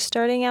who's just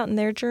starting out in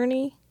their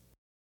journey?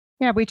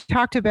 Yeah, we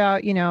talked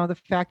about, the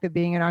fact that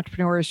being an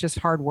entrepreneur is just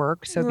hard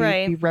work. So be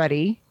Right.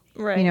 ready,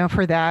 Right.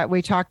 for that.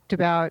 We talked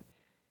about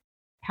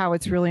how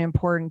it's really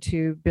important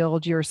to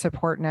build your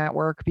support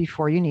network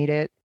before you need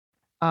it.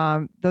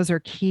 Those are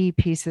key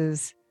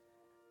pieces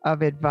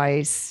of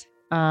advice.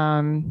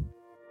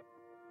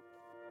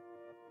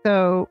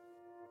 So,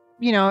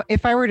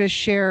 if I were to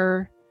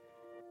share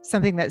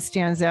something that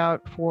stands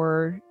out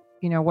for,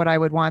 what I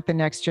would want the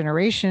next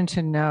generation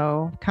to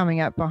know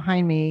coming up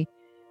behind me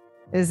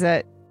is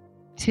that,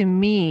 to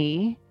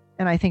me,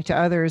 and I think to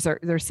others,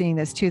 they're seeing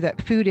this too,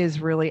 that food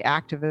is really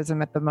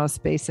activism at the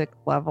most basic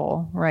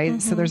level,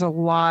 right? So there's a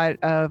lot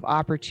of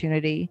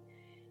opportunity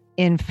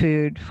in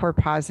food for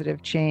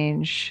positive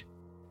change.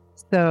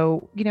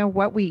 So,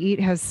 what we eat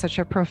has such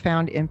a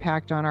profound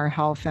impact on our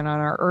health and on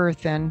our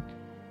earth, and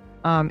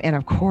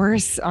of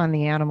course on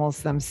the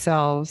animals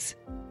themselves.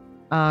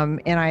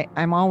 And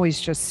I'm always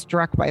just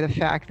struck by the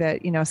fact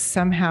that,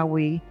 somehow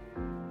we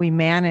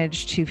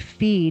manage to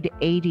feed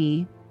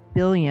 80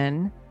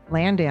 billion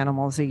land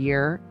animals a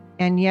year,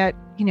 and yet,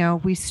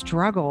 we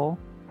struggle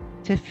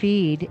to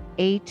feed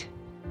 8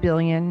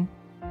 billion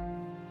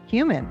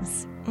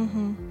humans.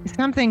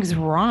 Something's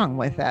wrong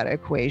with that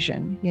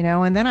equation,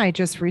 and then I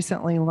just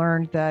recently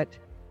learned that,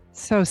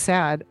 so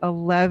sad,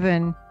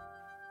 11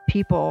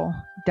 people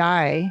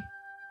die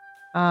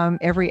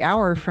every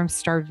hour from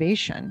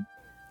starvation.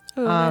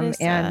 Oh, that is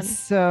and sad.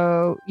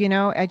 so,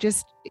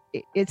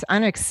 it's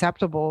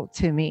unacceptable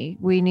to me.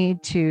 We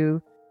need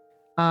to,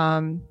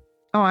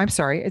 I'm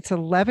sorry, it's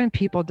 11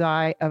 people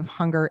die of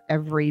hunger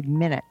every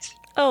minute.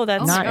 Oh,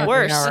 that's not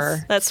worse. every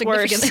hour. That's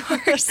Significantly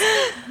worse.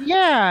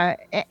 Yeah.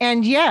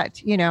 And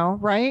yet,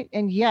 right?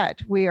 And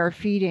yet we are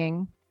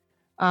feeding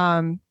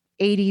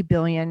 80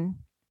 billion,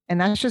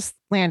 and that's just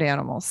land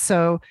animals.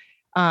 So,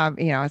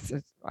 it's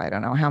I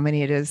don't know how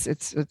many it is.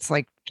 It's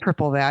like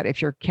triple that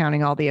if you're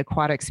counting all the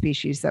aquatic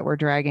species that we're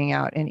dragging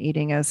out and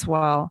eating as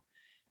well.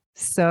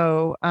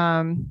 So,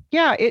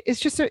 it's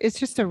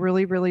just a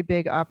really, really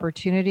big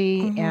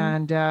opportunity.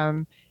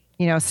 And,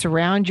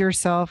 surround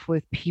yourself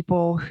with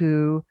people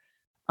who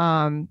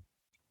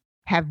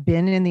have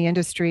been in the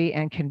industry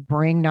and can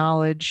bring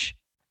knowledge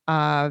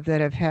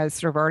that has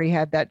sort of already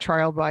had that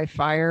trial by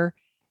fire.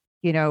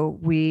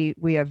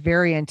 We have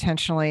very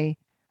intentionally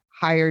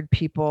hired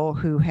people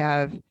who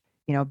have,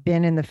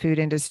 been in the food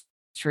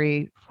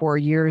industry for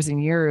years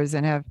and years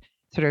and have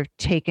sort of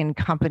taken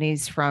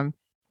companies from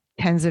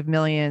tens of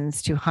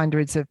millions to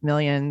hundreds of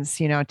millions,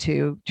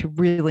 to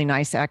really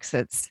nice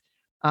exits,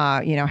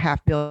 $500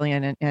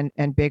 million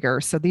and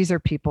bigger. So these are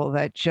people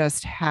that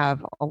just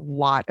have a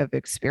lot of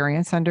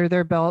experience under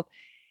their belt,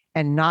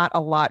 and not a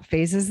lot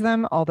phases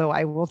them. Although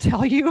I will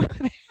tell you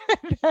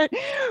that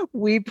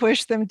we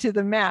push them to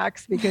the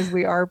max because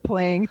we are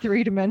playing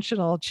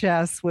three-dimensional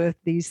chess with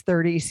these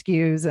 30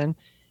 SKUs and,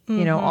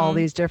 all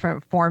these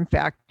different form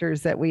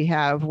factors that we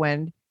have,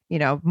 when,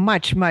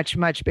 much, much,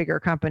 much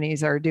bigger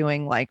companies are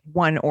doing like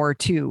one or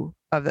two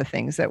of the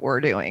things that we're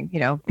doing,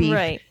 beef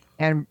Right.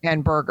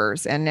 and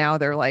burgers. And now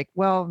they're like,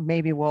 well,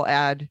 maybe we'll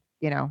add,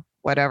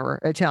 whatever,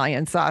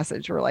 Italian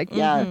sausage. We're like,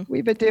 yeah,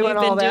 we've been doing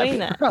all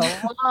that for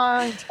a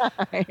long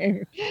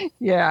time.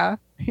 Yeah.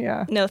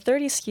 Yeah. No,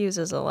 30 SKUs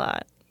is a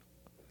lot.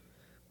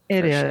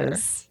 It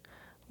is.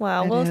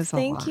 Wow. Well,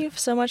 thank you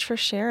so much for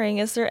sharing.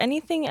 Is there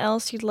anything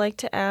else you'd like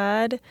to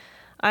add,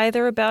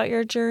 either about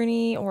your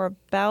journey or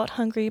about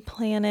Hungry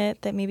Planet,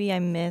 that maybe I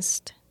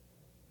missed?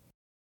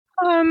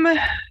 I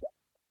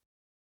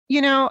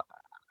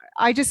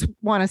just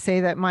want to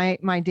say that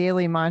my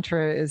daily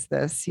mantra is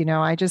this,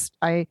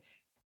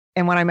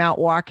 and when I'm out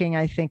walking,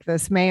 I think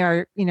this: may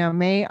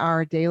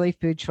our daily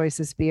food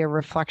choices be a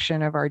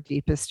reflection of our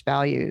deepest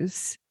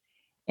values.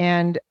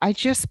 And I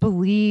just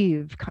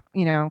believe,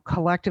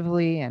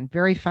 collectively and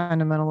very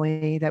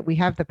fundamentally, that we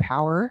have the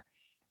power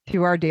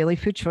through our daily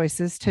food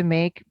choices to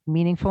make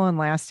meaningful and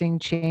lasting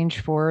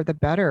change for the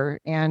better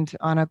and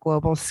on a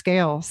global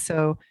scale.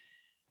 So,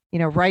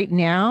 right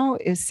now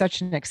is such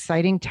an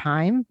exciting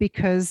time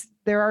because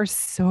there are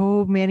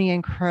so many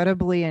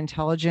incredibly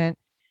intelligent,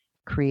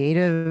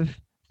 creative,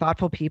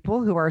 thoughtful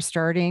people who are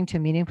starting to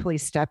meaningfully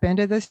step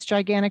into this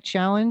gigantic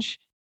challenge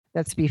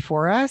that's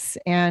before us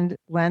and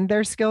lend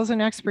their skills and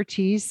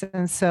expertise.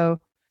 And so,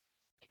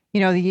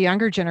 the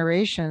younger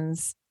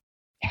generations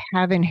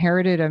have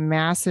inherited a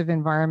massive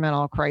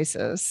environmental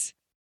crisis,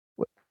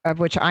 of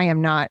which I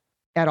am not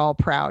at all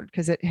proud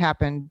because it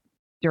happened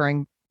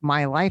during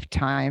my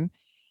lifetime.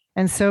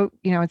 And so,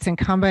 it's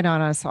incumbent on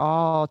us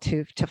all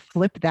to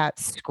flip that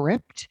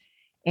script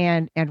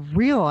and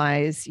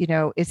realize,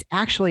 it's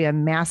actually a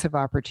massive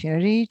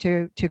opportunity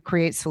to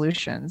create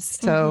solutions.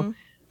 So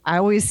I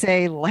always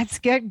say, let's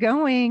get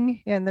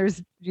going. And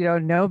there's,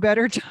 no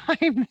better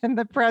time than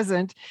the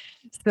present.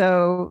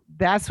 So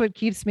that's what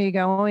keeps me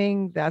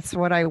going. That's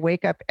what I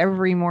wake up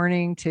every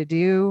morning to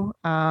do.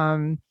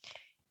 And,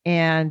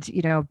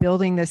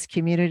 building this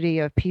community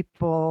of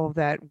people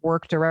that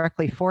work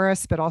directly for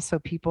us, but also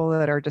people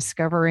that are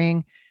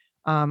discovering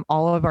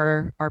all of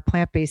our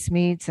plant-based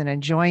meats and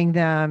enjoying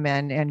them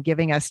and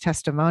giving us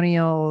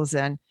testimonials.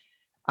 And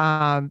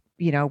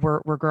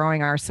We're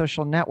growing our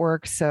social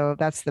networks. So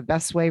that's the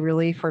best way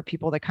really for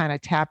people to kind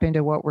of tap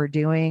into what we're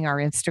doing. Our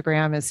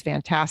Instagram is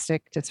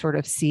fantastic to sort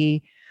of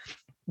see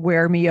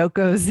where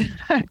Miyoko's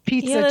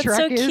pizza Yeah, that's truck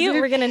so is. cute.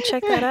 We're going to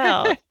check that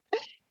out.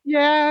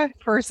 Yeah,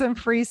 for some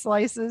free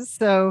slices.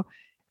 So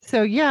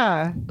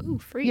yeah. Ooh,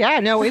 free. Yeah,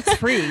 no, it's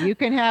free. You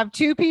can have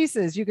two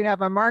pieces. You can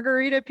have a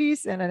margarita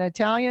piece and an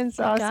Italian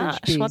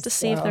sausage piece. We'll have to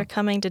see if they're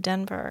coming to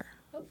Denver.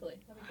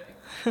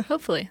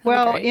 Hopefully.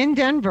 Well, in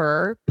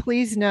Denver,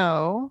 please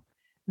know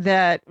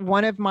that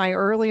one of my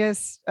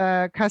earliest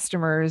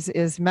customers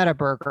is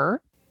MetaBurger.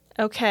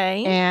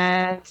 Okay.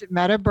 And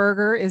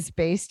MetaBurger is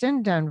based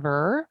in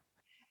Denver.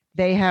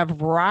 They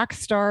have rock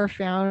star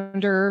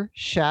founder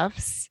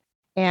chefs,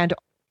 and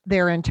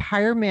their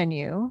entire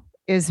menu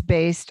is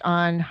based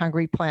on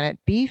Hungry Planet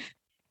beef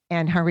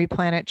and Hungry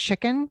Planet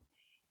chicken.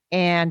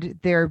 And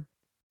their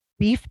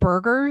beef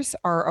burgers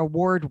are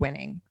award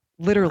winning.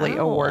 Literally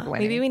award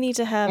winning. Maybe we need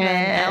to have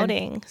an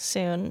outing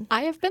soon.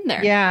 I have been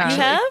there. Yeah. You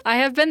have? I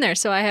have been there,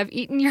 so I have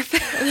eaten your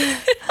food.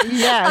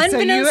 Yeah.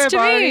 Unbeknownst to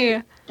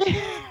me.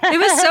 It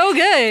was so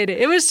good.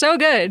 It was so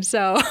good.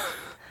 So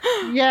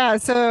yeah.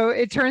 So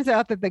it turns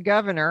out that the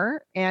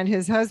governor and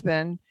his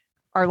husband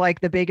are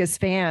like the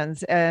biggest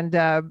fans. And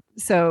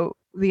so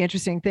the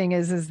interesting thing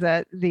is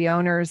that the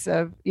owners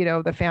of,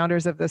 the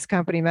founders of this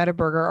company,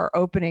 MetaBurger, are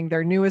opening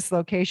their newest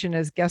location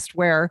as guest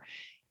where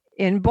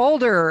in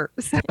Boulder,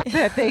 so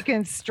that they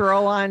can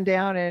stroll on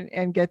down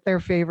and get their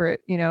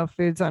favorite,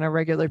 foods on a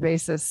regular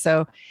basis.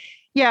 So,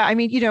 yeah, I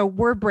mean,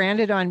 we're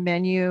branded on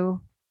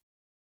menu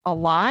a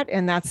lot,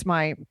 and that's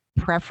my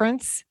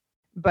preference.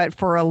 But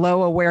for a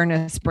low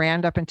awareness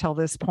brand up until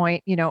this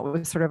point, it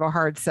was sort of a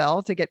hard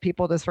sell to get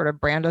people to sort of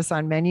brand us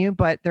on menu.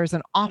 But there's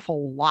an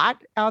awful lot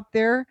out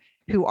there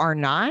who are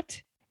not.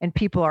 And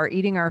people are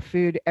eating our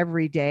food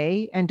every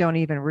day and don't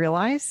even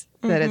realize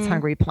that it's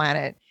Hungry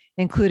Planet,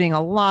 including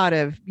a lot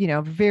of,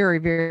 very,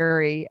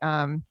 very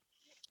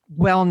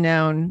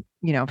well-known,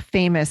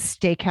 famous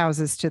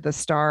steakhouses to the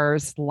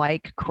stars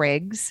like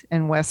Craig's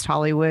in West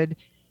Hollywood.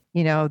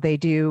 They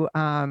do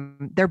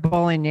their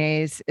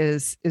bolognese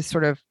is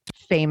sort of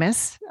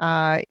famous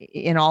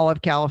in all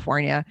of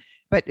California,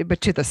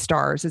 but to the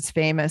stars, it's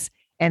famous.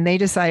 And they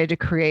decided to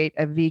create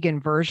a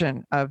vegan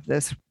version of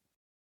this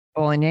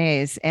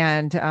bolognese,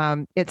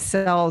 and it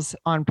sells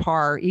on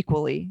par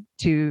equally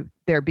to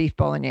their beef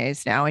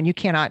bolognese now, and you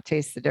cannot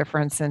taste the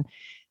difference. And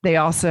they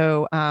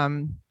also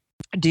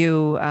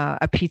do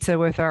a pizza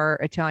with our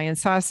Italian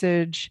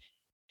sausage,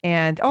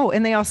 and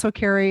they also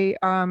carry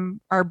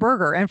our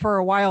burger. And for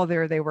a while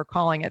there, they were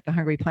calling it the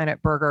Hungry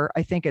Planet Burger.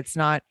 I think it's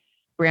not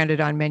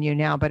branded on menu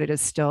now, but it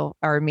is still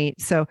our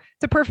meat. So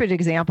it's a perfect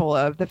example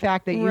of the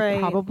fact that you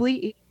probably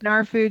eat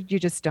our food, you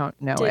just don't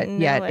know it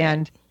yet.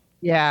 And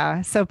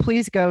yeah, so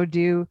please go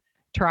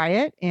try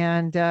it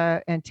and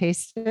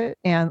taste it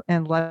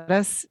and let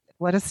us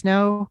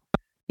know,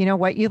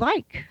 what you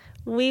like.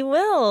 We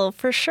will,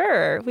 for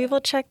sure. We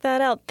will check that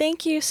out.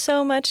 Thank you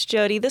so much,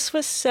 Jody. This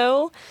was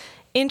so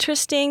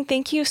interesting.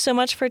 Thank you so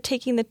much for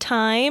taking the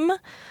time,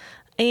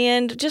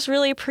 and just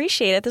really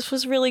appreciate it. This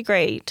was really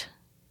great.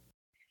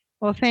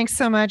 Well, thanks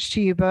so much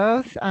to you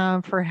both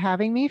for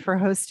having me, for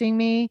hosting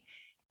me,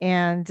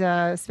 and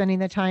spending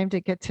the time to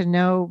get to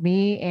know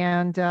me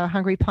and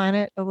Hungry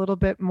Planet a little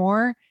bit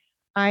more.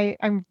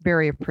 I'm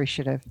very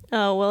appreciative.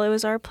 Oh, well, it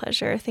was our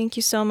pleasure. Thank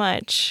you so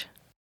much.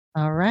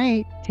 All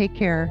right. Take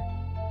care.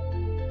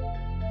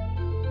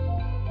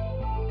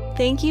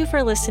 Thank you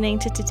for listening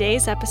to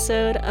today's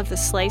episode of the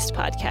Sliced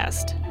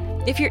Podcast.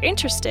 If you're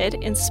interested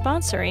in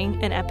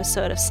sponsoring an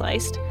episode of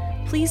Sliced,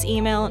 please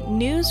email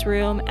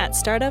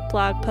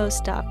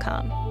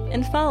newsroom@startupblogpost.com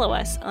and follow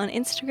us on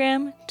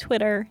Instagram,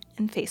 Twitter,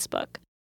 and Facebook.